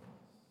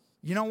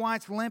 You know why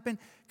it's limping?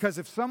 Because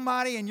if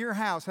somebody in your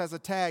house has a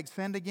tag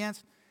sinned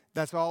against,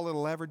 that's all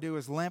it'll ever do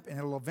is limp, and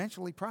it'll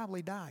eventually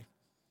probably die.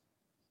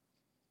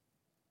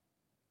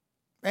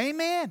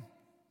 Amen.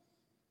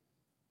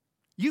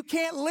 You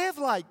can't live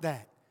like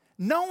that.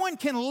 No one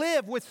can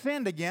live with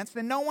sinned against,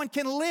 and no one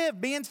can live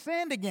being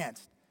sinned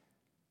against.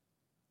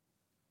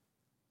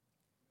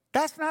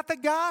 That's not the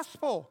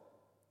gospel.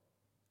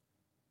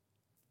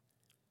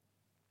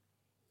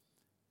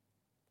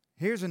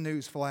 Here's a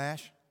news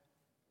flash.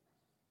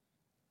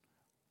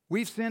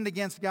 We've sinned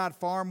against God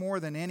far more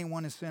than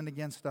anyone has sinned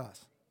against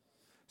us.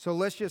 So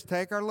let's just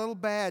take our little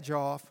badge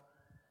off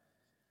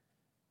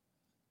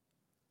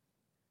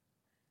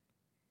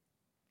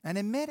and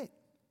admit it.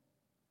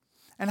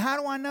 And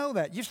how do I know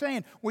that? You're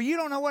saying, well, you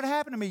don't know what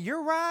happened to me.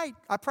 You're right.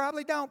 I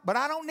probably don't, but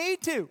I don't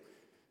need to.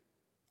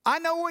 I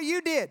know what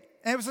you did,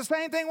 and it was the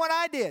same thing what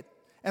I did.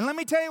 And let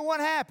me tell you what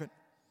happened.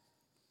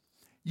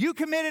 You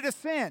committed a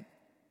sin.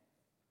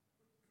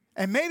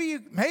 And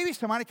maybe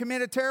somebody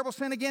committed a terrible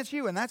sin against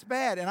you, and that's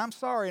bad, and I'm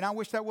sorry, and I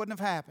wish that wouldn't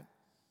have happened.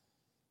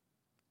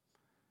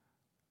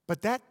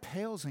 But that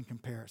pales in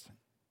comparison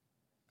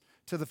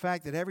to the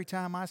fact that every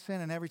time I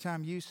sin and every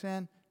time you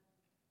sin,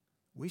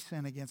 we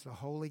sin against a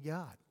holy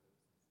God.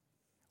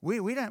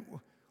 We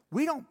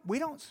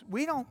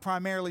don't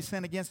primarily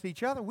sin against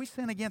each other. We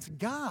sin against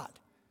God.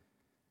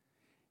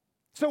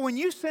 So when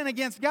you sin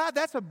against God,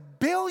 that's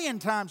 1,000,000,000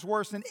 times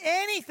worse than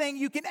anything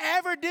you can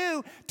ever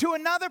do to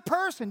another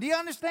person. Do you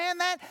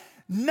understand that?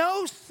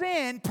 No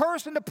sin,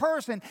 person to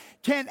person,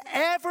 can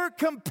ever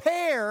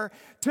compare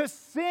to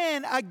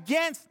sin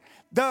against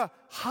the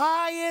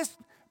highest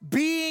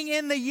being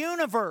in the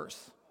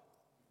universe.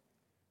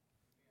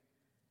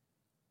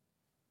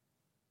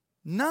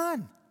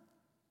 None.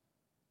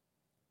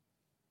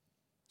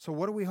 So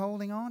what are we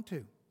holding on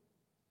to?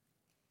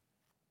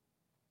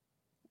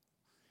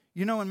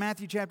 You know, in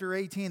Matthew chapter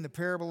 18, the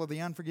parable of the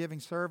unforgiving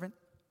servant,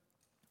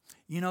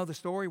 you know the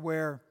story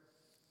where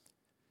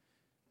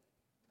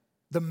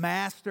the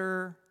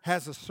master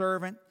has a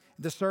servant.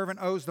 The servant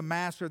owes the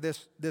master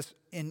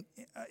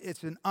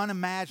it's an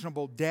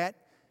unimaginable debt.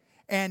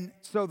 And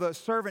so the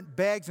servant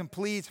begs and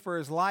pleads for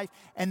his life,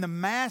 and the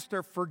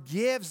master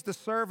forgives the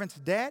servant's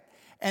debt,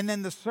 and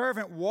then the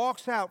servant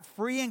walks out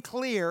free and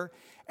clear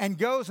and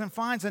goes and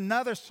finds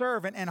another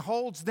servant and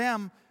holds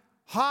them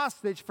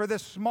hostage for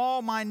this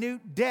small,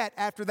 minute debt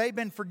after they've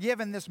been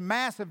forgiven this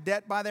massive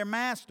debt by their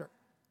master.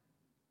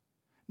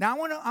 Now,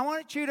 I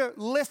want you to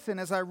listen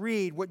as I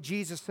read what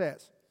Jesus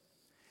says.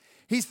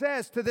 He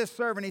says to this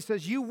servant, he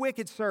says, "You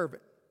wicked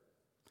servant,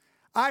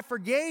 I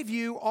forgave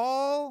you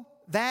all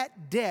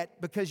that debt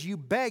because you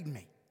begged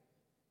me.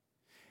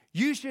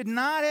 You should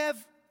not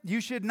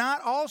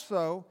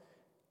also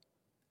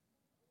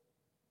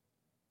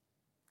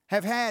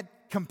have had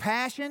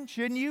compassion,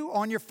 shouldn't you,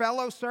 on your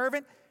fellow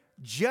servant,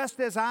 just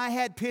as I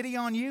had pity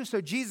on you?" So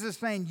Jesus is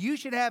saying you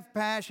should have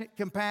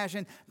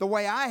compassion the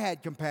way I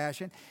had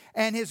compassion.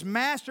 And his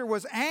master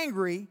was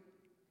angry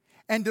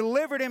and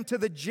delivered him to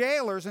the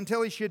jailers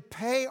until he should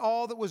pay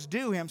all that was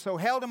due him. So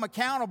held him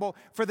accountable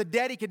for the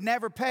debt he could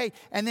never pay.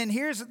 And then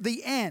here's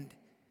the end.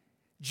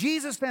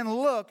 Jesus then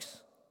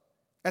looks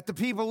at the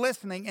people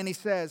listening and he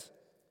says,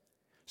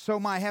 "So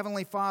my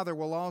heavenly Father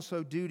will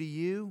also do to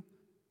you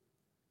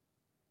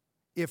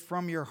if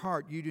from your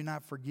heart you do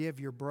not forgive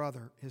your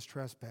brother his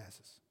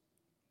trespasses."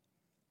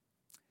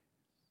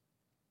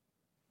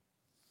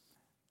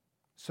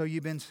 So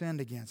you've been sinned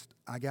against.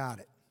 I got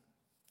it.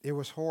 It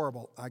was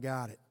horrible. I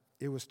got it.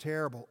 It was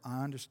terrible.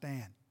 I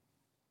understand.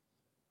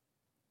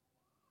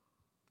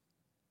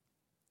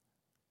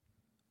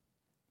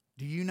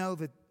 Do you know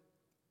that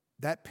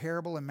that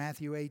parable in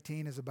Matthew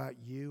 18 is about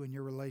you and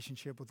your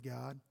relationship with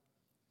God?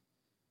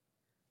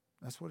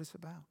 That's what it's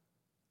about.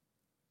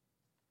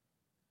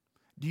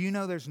 Do you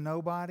know there's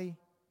nobody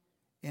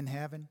in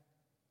heaven?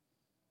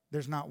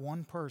 There's not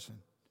one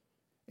person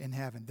in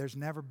heaven. There's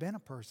never been a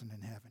person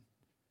in heaven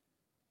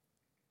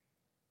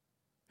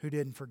who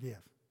didn't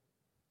forgive.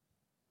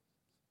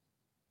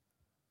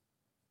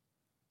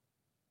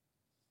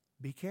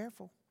 Be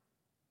careful.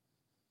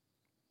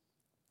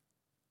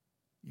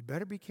 You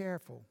better be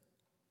careful.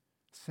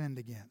 Sinned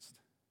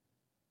against.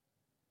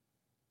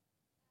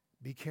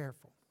 Be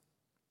careful.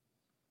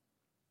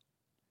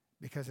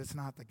 Because it's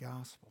not the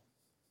gospel.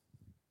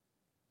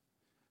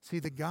 See,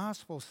 the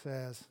gospel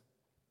says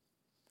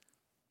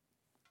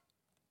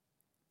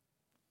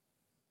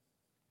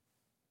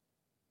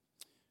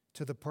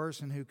to the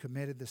person who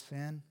committed the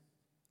sin,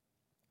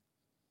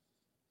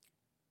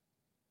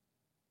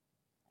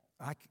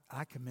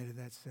 I committed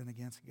that sin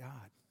against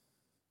God.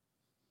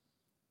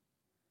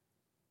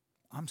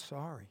 I'm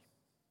sorry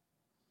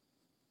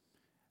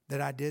that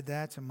I did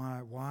that to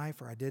my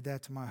wife or I did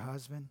that to my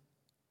husband.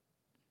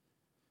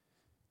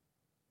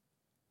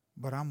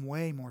 But I'm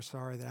way more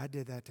sorry that I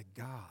did that to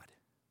God.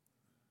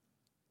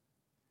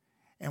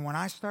 And when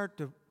I start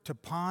to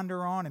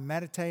ponder on and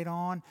meditate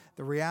on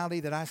the reality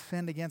that I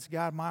sinned against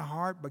God, my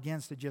heart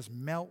begins to just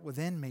melt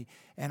within me.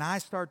 And I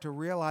start to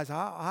realize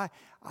I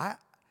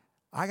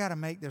got to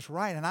make this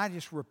right. And I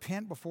just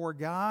repent before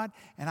God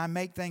and I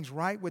make things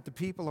right with the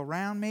people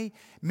around me.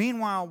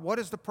 Meanwhile, what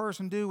does the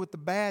person do with the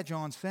badge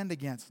on sinned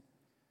against?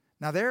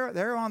 Now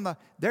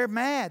they're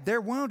mad, they're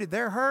wounded,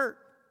 they're hurt.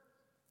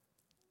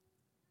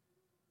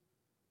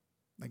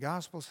 The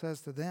gospel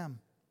says to them,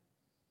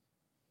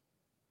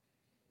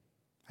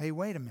 hey,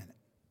 wait a minute.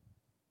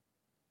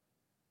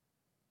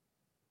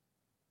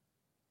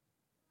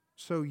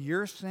 So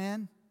your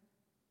sin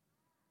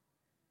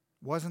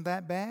wasn't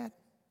that bad?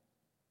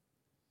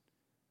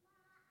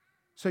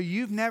 So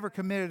you've never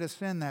committed a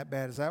sin that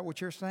bad. Is that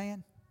what you're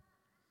saying?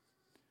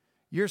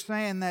 You're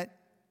saying that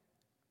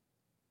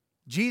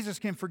Jesus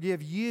can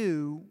forgive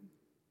you,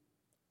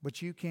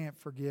 but you can't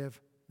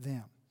forgive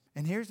them.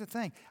 And here's the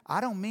thing.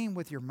 I don't mean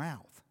with your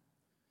mouth.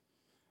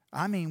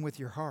 I mean with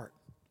your heart.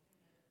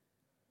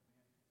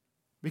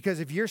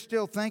 Because if you're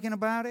still thinking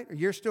about it, or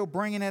you're still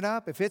bringing it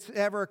up, if it's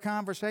ever a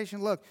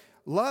conversation, look,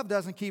 love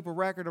doesn't keep a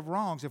record of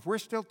wrongs. If we're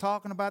still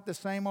talking about the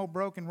same old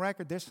broken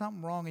record, there's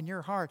something wrong in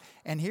your heart.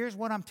 And here's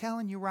what I'm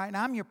telling you right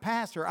now. I'm your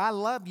pastor. I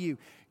love you.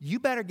 You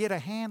better get a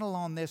handle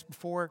on this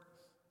before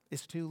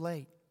it's too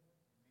late.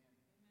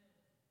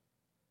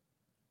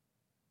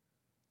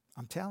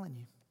 I'm telling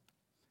you.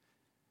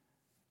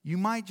 You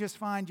might just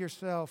find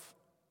yourself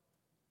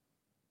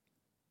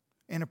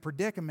in a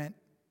predicament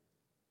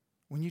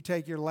when you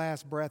take your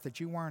last breath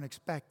that you weren't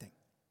expecting.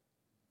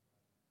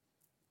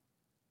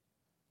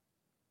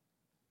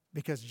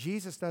 Because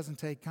Jesus doesn't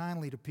take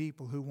kindly to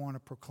people who want to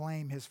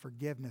proclaim His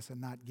forgiveness and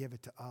not give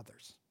it to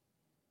others.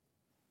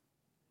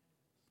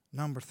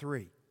 Number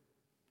 3,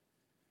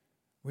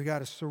 we got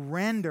to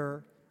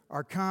surrender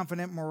our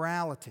confident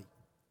morality.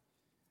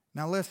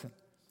 Now listen,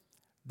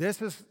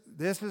 this is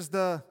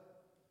the,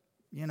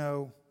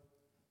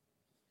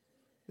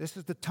 this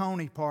is the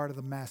Tony part of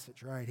the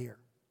message right here.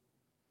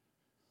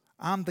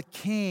 I'm the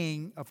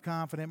king of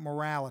confident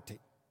morality,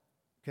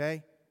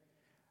 okay?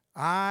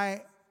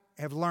 I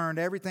have learned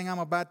everything I'm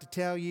about to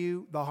tell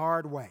you the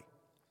hard way,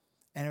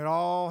 and it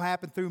all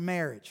happened through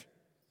marriage.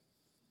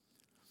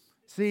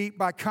 See,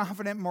 by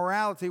confident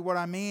morality, what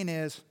I mean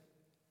is,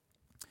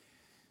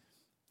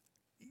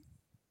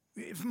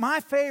 my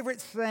favorite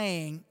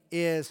saying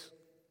is,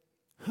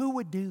 who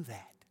would do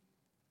that?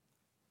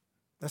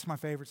 That's my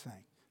favorite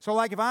saying. So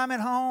like if I'm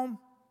at home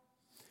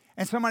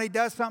and somebody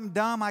does something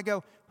dumb, I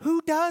go,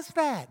 who does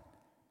that?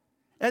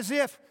 As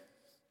if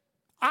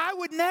I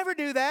would never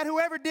do that.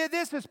 Whoever did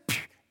this is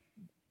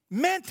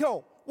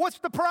mental. What's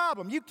the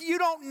problem? You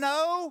don't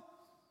know?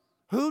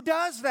 Who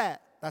does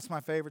that? That's my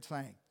favorite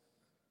saying.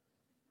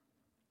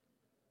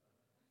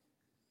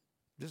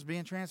 Just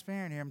being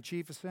transparent here. I'm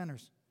chief of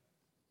sinners.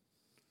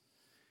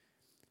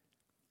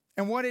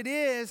 And what it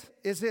is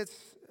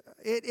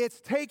it's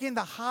taking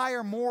the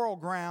higher moral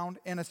ground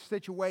in a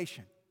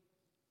situation.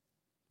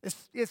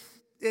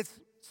 It's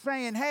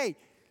saying, hey,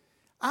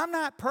 I'm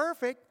not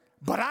perfect,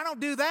 but I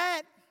don't do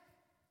that.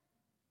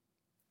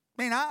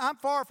 I mean, I'm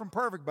far from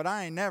perfect, but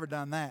I ain't never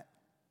done that.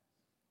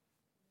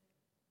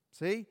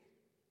 See?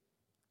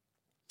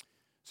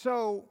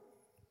 So,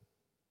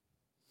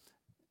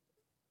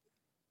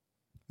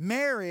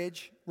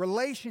 marriage,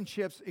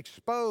 relationships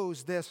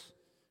expose this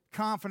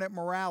confident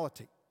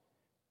morality.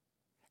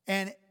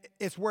 And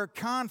it's where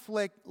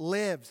conflict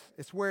lives.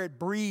 It's where it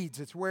breeds.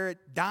 It's where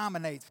it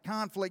dominates.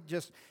 Conflict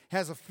just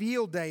has a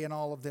field day in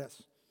all of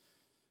this.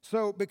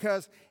 So,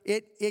 because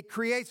it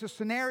creates a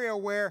scenario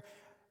where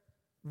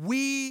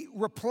we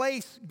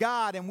replace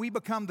God and we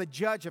become the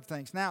judge of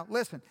things. Now,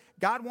 listen,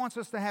 God wants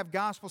us to have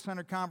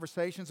gospel-centered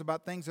conversations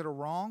about things that are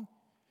wrong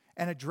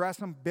and address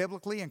them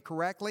biblically and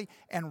correctly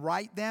and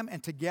right them,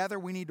 and together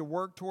we need to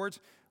work towards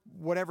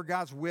whatever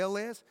God's will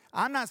is.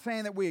 I'm not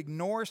saying that we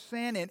ignore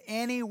sin in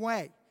any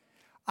way.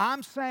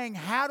 I'm saying,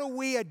 how do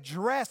we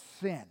address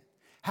sin?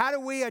 How do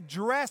we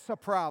address a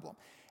problem?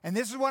 And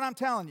this is what I'm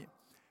telling you.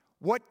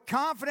 What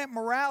confident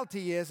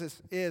morality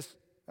is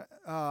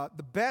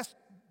the best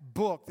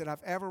book that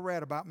I've ever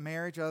read about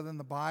marriage other than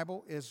the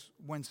Bible is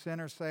When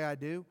Sinners Say I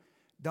Do.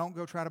 Don't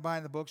go try to buy it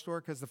in the bookstore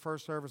because the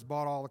first service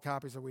bought all the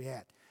copies that we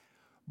had.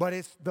 But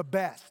it's the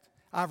best.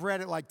 I've read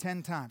it like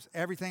 10 times.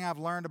 Everything I've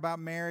learned about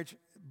marriage,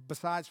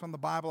 besides from the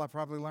Bible, I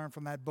probably learned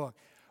from that book.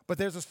 But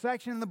there's a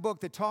section in the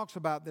book that talks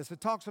about this. It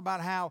talks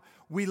about how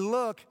we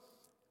look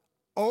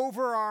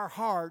over our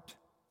heart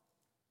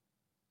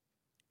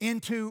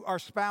into our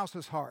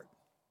spouse's heart.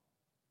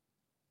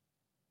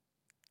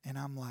 And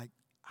I'm like,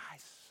 I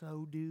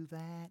so do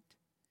that.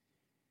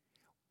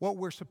 What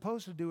we're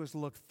supposed to do is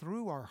look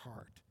through our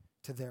heart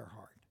to their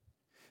heart.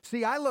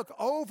 See, I look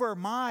over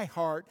my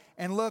heart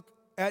and look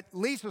at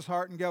Lisa's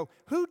heart and go,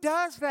 who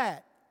does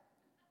that?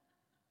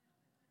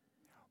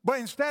 But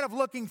instead of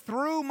looking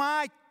through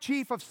my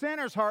chief of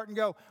sinners' heart and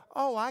go,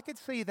 oh, I could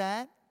see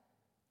that.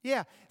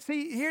 Yeah.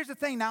 See, here's the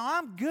thing. Now,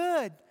 I'm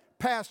good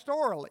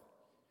pastorally.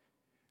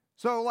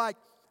 So, like,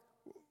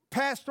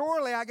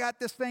 pastorally, I got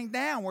this thing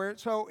down where,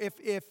 so if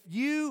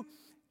you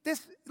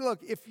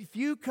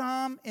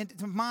come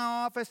into my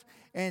office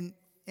and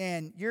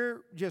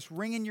you're just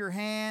wringing your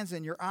hands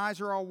and your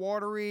eyes are all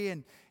watery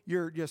and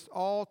you're just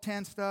all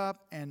tensed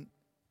up and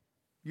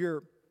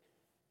your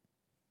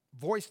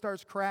voice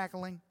starts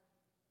crackling,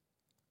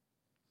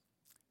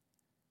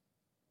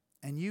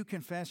 and you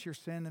confess your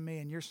sin to me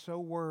and you're so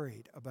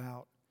worried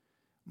about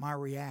my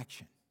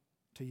reaction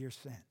to your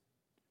sin,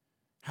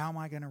 how am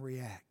I going to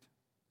react?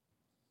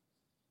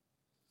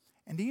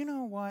 And do you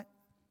know what?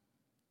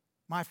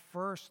 My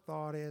first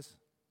thought is,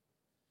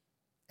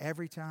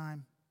 every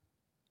time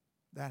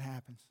that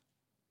happens,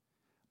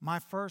 my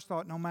first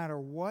thought, no matter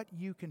what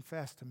you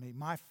confess to me,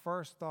 my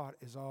first thought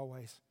is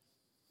always,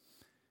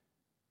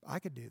 I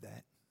could do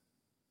that.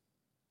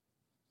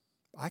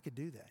 I could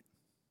do that.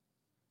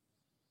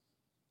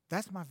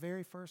 That's my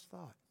very first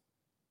thought.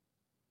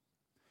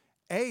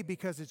 A,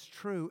 because it's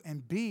true,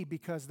 and B,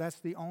 because that's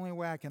the only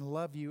way I can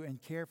love you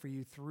and care for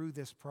you through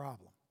this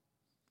problem.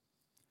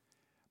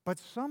 But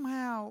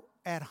somehow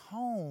at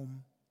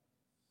home,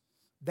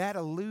 that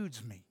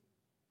eludes me.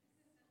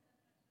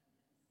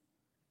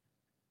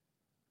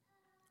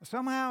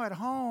 Somehow at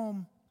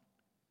home,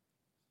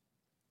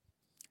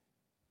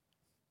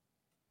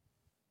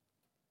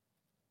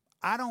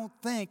 I don't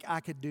think I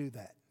could do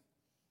that.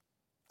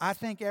 I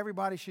think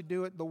everybody should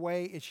do it the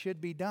way it should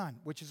be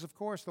done, which is, of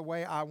course, the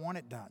way I want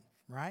it done,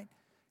 right?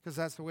 Because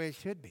that's the way it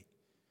should be.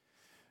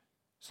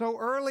 So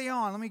early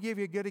on, let me give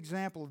you a good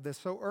example of this.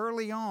 So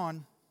early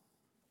on,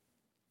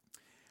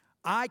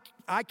 I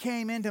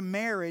came into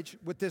marriage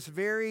with this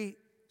very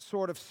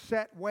sort of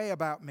set way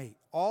about me.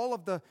 All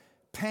of the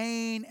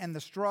pain and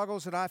the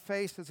struggles that I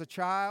faced as a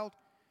child,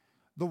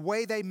 the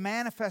way they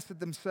manifested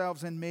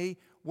themselves in me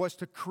was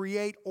to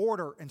create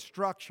order and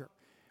structure.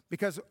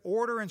 Because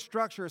order and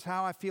structure is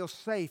how I feel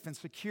safe and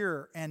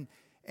secure. And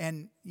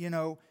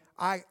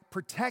I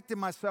protected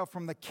myself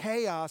from the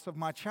chaos of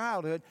my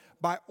childhood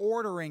by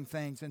ordering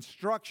things and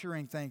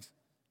structuring things.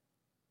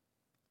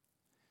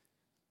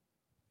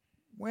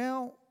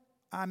 Well,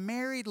 I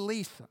married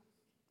Lisa.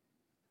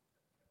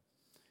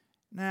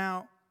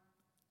 Now,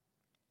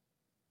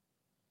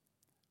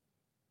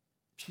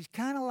 she's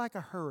kind of like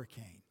a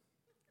hurricane.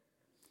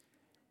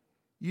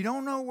 You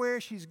don't know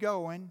where she's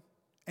going,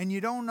 and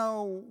you don't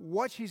know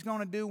what she's going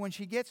to do when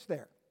she gets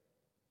there.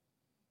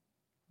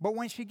 But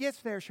when she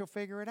gets there, she'll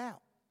figure it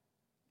out.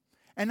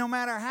 And no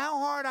matter how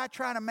hard I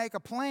try to make a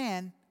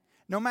plan,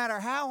 no matter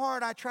how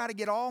hard I try to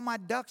get all my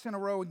ducks in a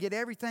row and get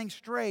everything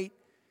straight,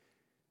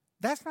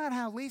 that's not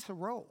how Lisa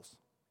rolls.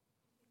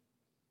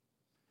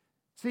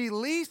 See,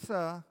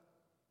 Lisa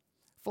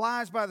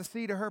flies by the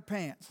seat of her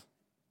pants.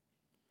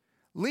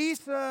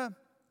 Lisa's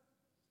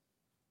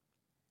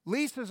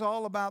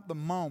all about the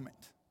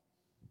moment.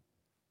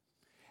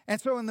 And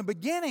so in the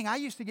beginning, I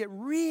used to get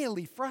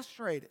really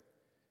frustrated.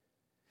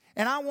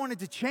 And I wanted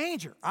to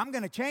change her. I'm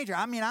going to change her.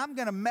 I mean, I'm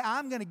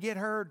going to get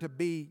her to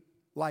be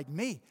like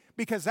me,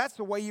 because that's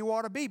the way you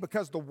ought to be,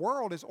 because the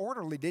world is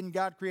orderly. Didn't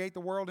God create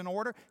the world in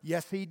order?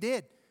 Yes, He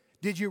did.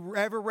 Did you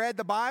ever read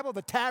the Bible?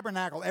 The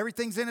tabernacle,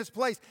 everything's in its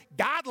place.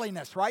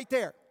 Godliness right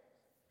there.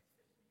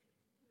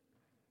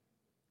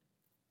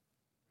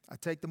 I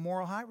take the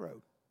moral high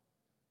road.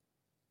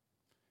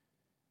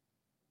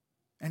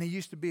 And it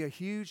used to be a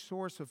huge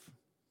source of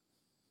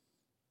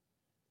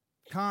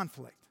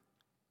conflict.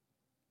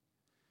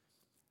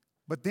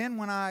 But then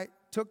when I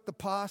took the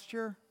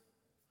posture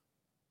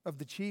of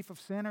the chief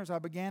of sinners, I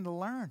began to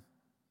learn.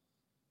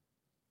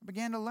 I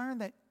began to learn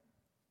that,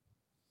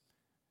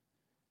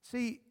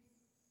 see,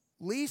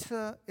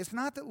 Lisa, it's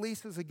not that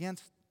Lisa's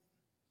against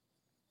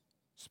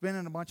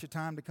spending a bunch of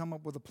time to come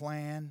up with a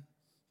plan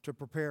to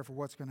prepare for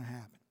what's going to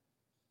happen.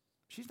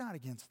 She's not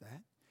against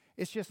that.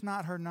 It's just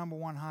not her number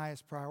one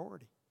highest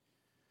priority.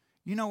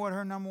 You know what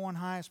her number one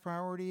highest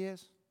priority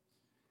is?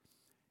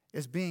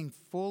 Is being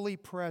fully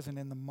present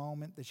in the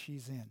moment that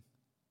she's in.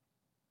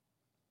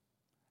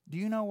 Do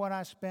you know what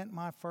I spent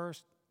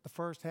the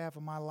first half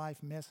of my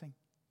life missing?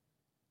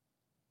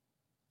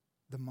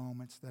 The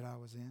moments that I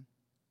was in.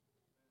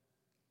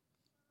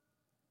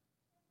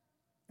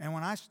 And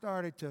when I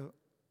started to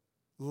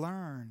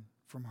learn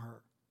from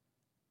her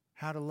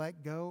how to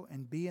let go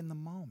and be in the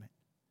moment,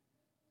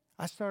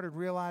 I started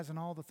realizing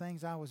all the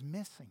things I was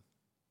missing.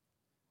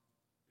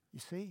 You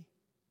see?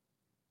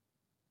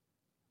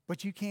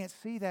 But you can't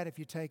see that if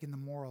you're taking the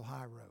moral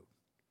high road.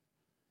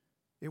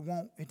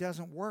 It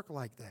doesn't work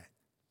like that.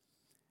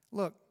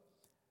 Look,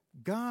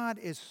 God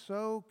is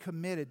so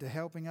committed to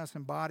helping us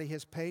embody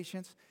His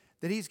patience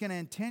that He's going to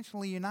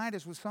intentionally unite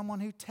us with someone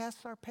who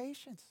tests our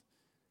patience.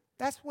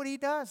 That's what He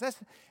does.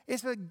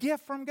 It's a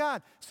gift from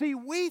God. See,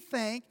 we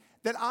think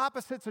that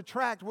opposites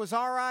attract was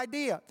our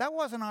idea. That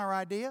wasn't our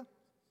idea.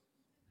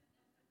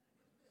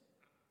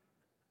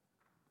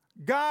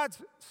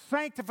 God's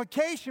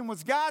sanctification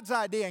was God's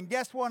idea. And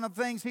guess one of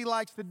the things He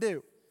likes to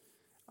do?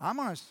 I'm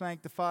going to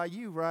sanctify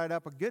you right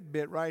up a good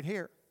bit right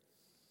here.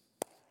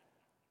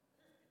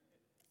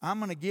 I'm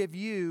going to give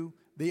you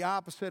the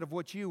opposite of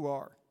what you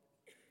are.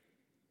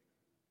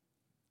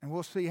 And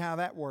we'll see how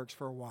that works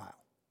for a while.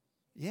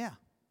 Yeah.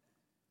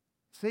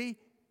 See,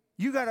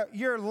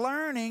 you're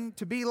learning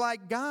to be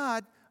like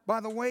God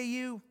by the way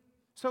you...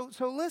 So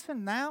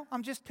listen now,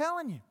 I'm just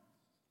telling you.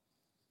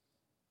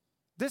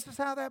 This is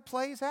how that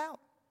plays out.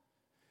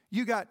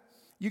 You got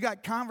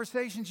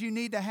conversations you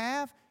need to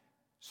have,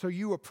 so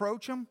you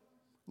approach them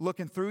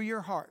looking through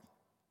your heart.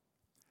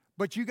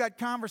 But you got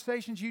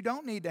conversations you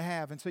don't need to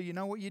have, and so you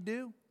know what you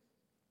do?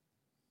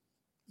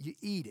 You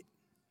eat it.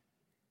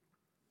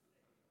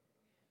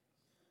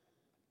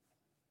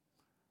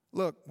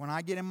 Look, when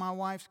I get in my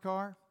wife's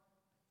car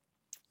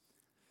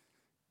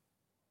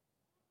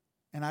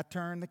and I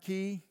turn the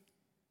key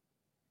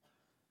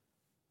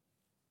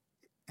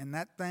and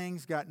that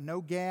thing's got no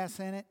gas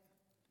in it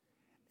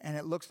and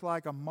it looks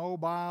like a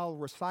mobile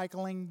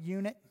recycling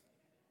unit,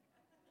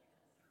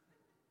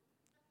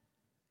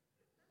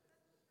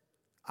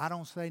 I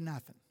don't say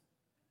nothing.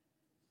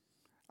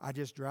 I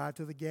just drive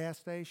to the gas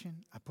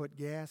station. I put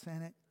gas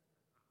in it.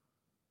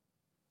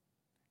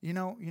 You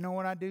know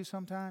what I do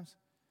sometimes?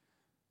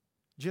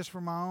 Just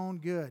for my own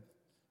good.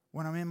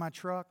 When I'm in my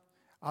truck,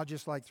 I'll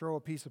just throw a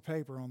piece of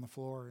paper on the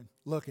floor and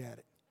look at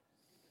it.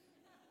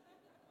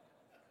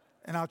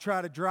 And I'll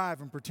try to drive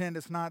and pretend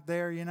it's not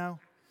there,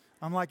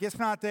 I'm like, it's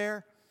not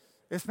there.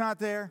 It's not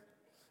there.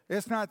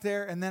 It's not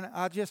there. And then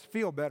I just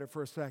feel better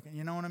for a second.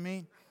 You know what I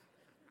mean?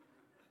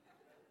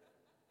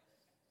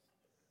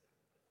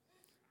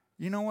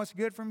 You know what's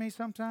good for me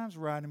sometimes?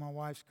 Riding my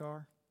wife's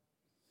car.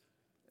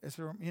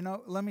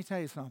 Let me tell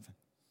you something.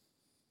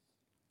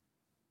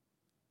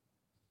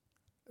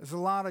 There's a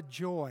lot of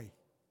joy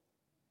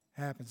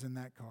happens in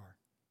that car.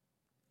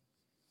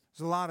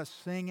 There's a lot of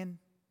singing,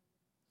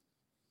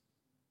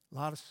 a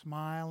lot of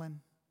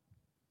smiling,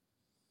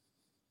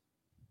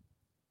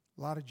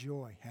 a lot of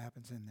joy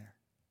happens in there.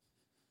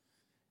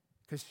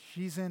 Because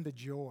she's into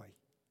joy.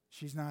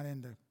 She's not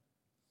into,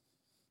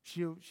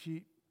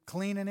 she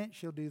cleaning it,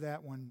 she'll do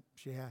that when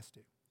she has to.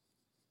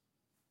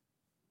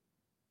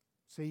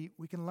 See,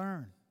 we can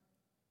learn.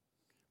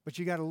 But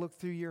you got to look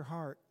through your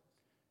heart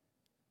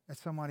at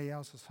somebody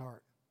else's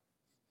heart.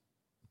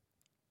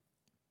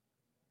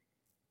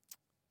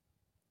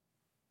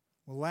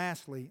 Well,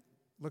 lastly,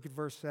 look at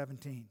verse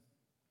 17.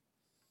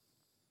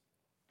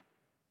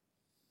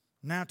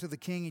 Now to the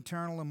King,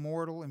 eternal,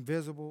 immortal,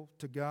 invisible,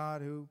 to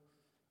God who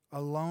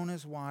alone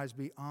is wise,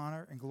 be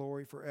honor and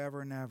glory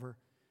forever and ever.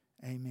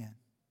 Amen.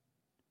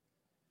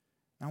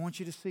 Now I want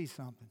you to see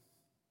something.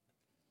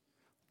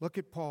 Look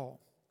at Paul.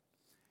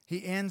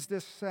 He ends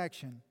this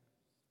section.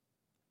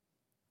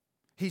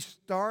 He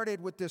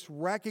started with this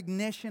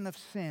recognition of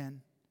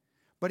sin,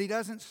 but he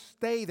doesn't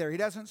stay there. He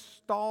doesn't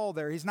stall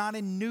there. He's not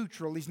in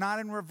neutral. He's not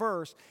in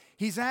reverse.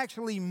 He's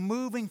actually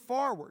moving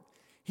forward.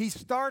 He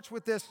starts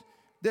with this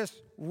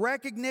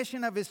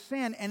recognition of his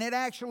sin, and it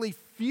actually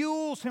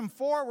fuels him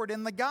forward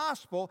in the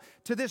gospel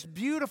to this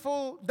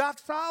beautiful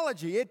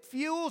doxology. It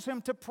fuels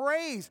him to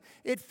praise.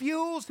 It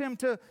fuels him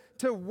to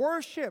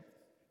worship.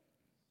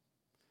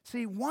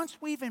 See, once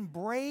we've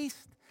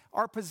embraced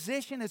our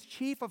position as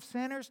chief of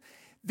sinners,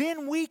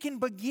 then we can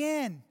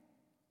begin.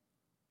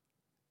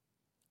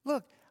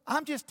 Look,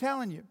 I'm just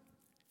telling you,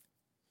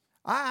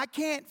 I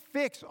can't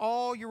fix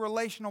all your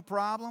relational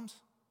problems.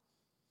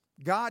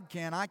 God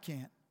can, I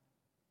can't.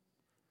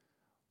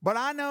 But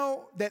I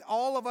know that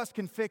all of us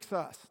can fix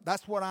us.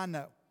 That's what I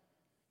know.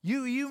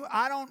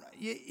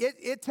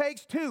 It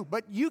takes two,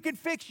 but you can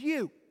fix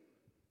you.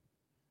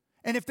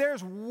 And if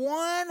there's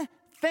one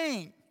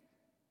thing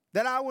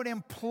that I would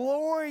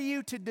implore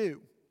you to do,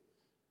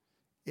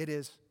 it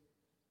is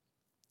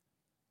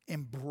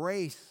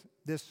embrace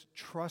this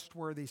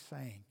trustworthy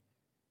saying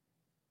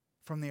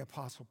from the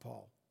Apostle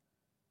Paul.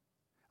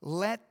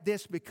 Let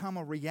this become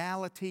a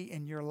reality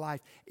in your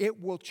life.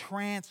 It will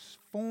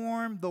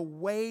transform the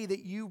way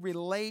that you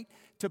relate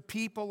to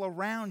people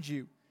around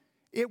you.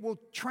 It will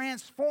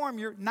transform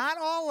not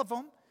all of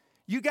them.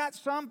 You got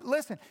some,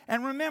 listen,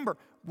 and remember,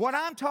 what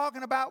I'm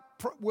talking about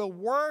will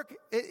work.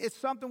 It's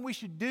something we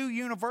should do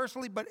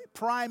universally, but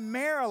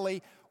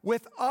primarily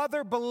with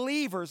other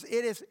believers.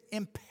 It is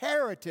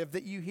imperative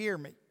that you hear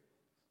me.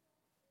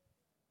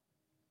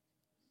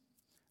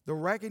 The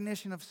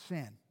recognition of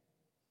sin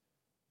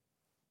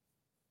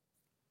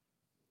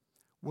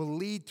will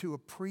lead to a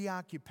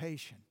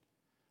preoccupation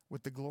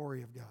with the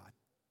glory of God.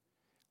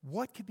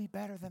 What could be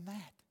better than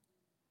that?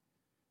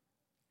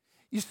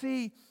 You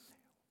see,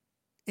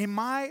 in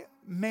my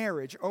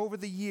marriage over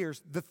the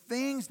years, the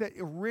things that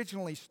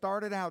originally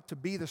started out to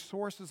be the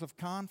sources of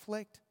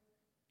conflict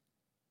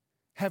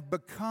have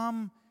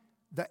become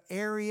the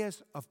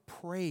areas of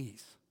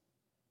praise.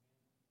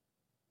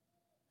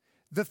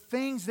 The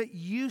things that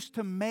used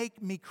to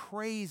make me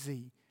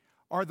crazy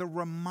are the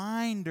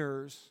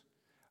reminders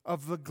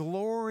of the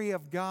glory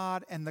of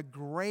God and the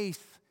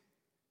grace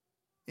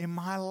in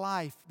my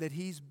life that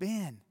He's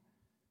been.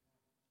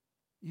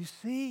 You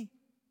see?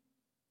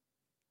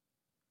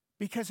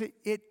 Because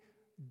it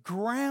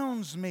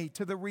grounds me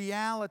to the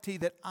reality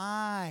that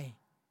I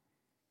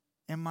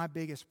am my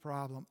biggest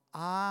problem.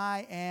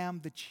 I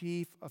am the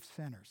chief of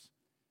sinners.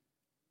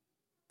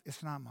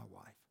 It's not my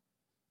wife.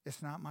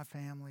 It's not my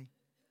family.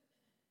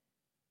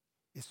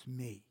 It's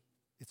me.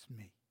 It's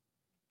me.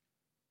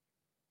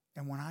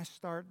 And when I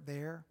start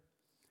there,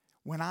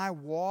 when I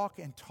walk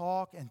and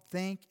talk and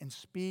think and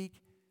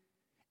speak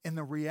in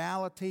the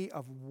reality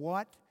of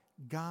what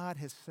God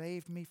has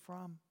saved me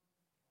from,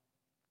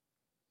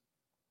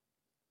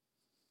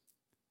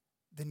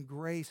 then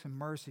grace and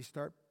mercy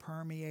start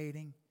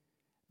permeating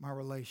my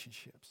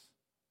relationships.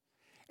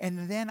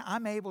 And then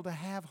I'm able to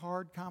have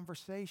hard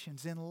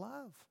conversations in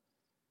love.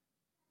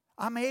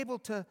 I'm able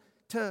to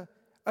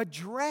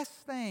address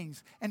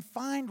things and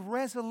find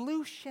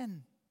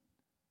resolution.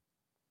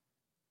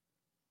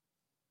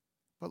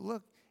 But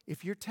look,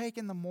 if you're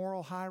taking the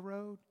moral high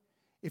road,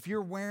 if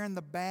you're wearing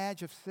the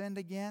badge of sinned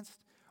against,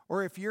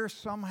 or if you're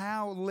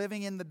somehow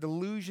living in the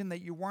delusion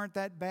that you weren't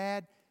that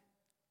bad,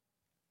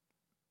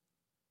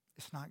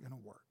 it's not going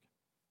to work.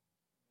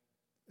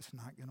 It's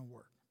not going to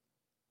work.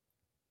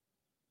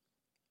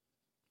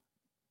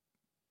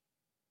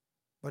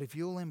 But if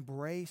you'll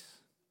embrace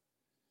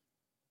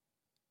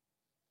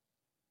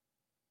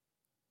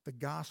the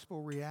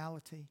gospel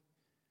reality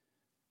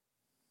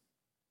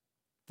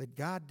that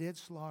God did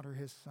slaughter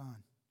His Son,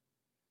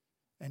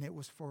 and it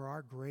was for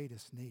our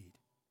greatest need,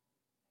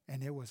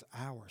 and it was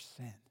our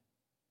sin.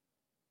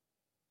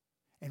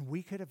 And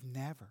we could have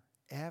never,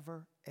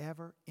 ever,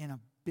 ever in a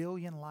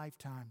billion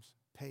lifetimes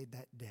paid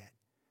that debt.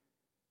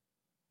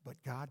 But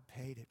God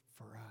paid it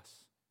for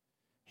us.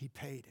 He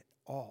paid it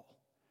all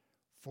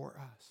for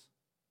us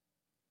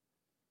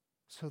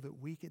so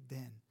that we could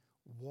then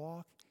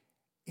walk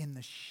in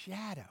the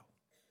shadow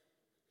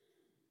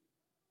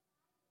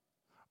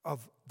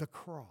of the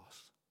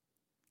cross,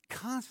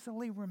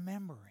 constantly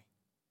remembering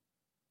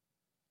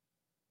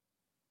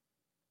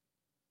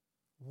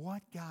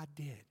what God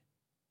did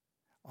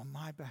on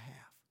my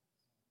behalf.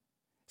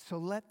 So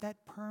let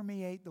that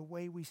permeate the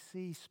way we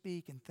see,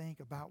 speak, and think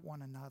about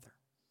one another.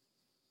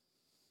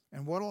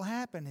 And what will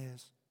happen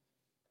is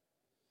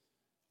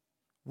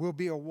we'll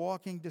be a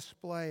walking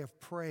display of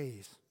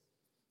praise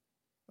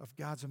of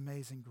God's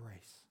amazing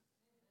grace.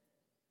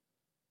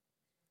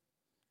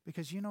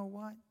 Because you know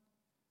what?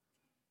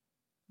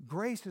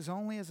 Grace is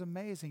only as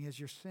amazing as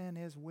your sin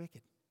is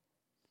wicked.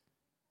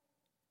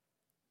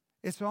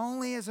 It's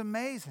only as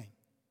amazing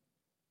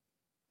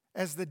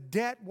as the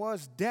debt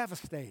was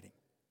devastating.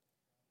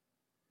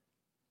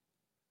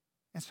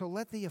 And so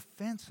let the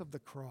offense of the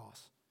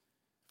cross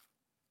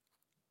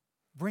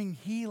bring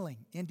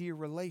healing into your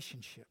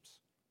relationships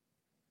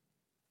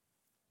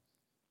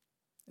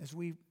as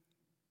we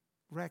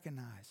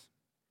recognize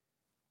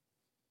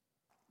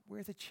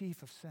we're the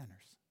chief of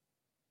sinners.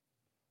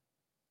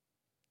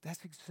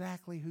 That's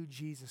exactly who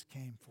Jesus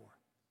came for,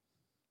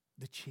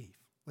 the chief.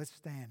 Let's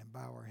stand and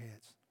bow our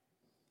heads.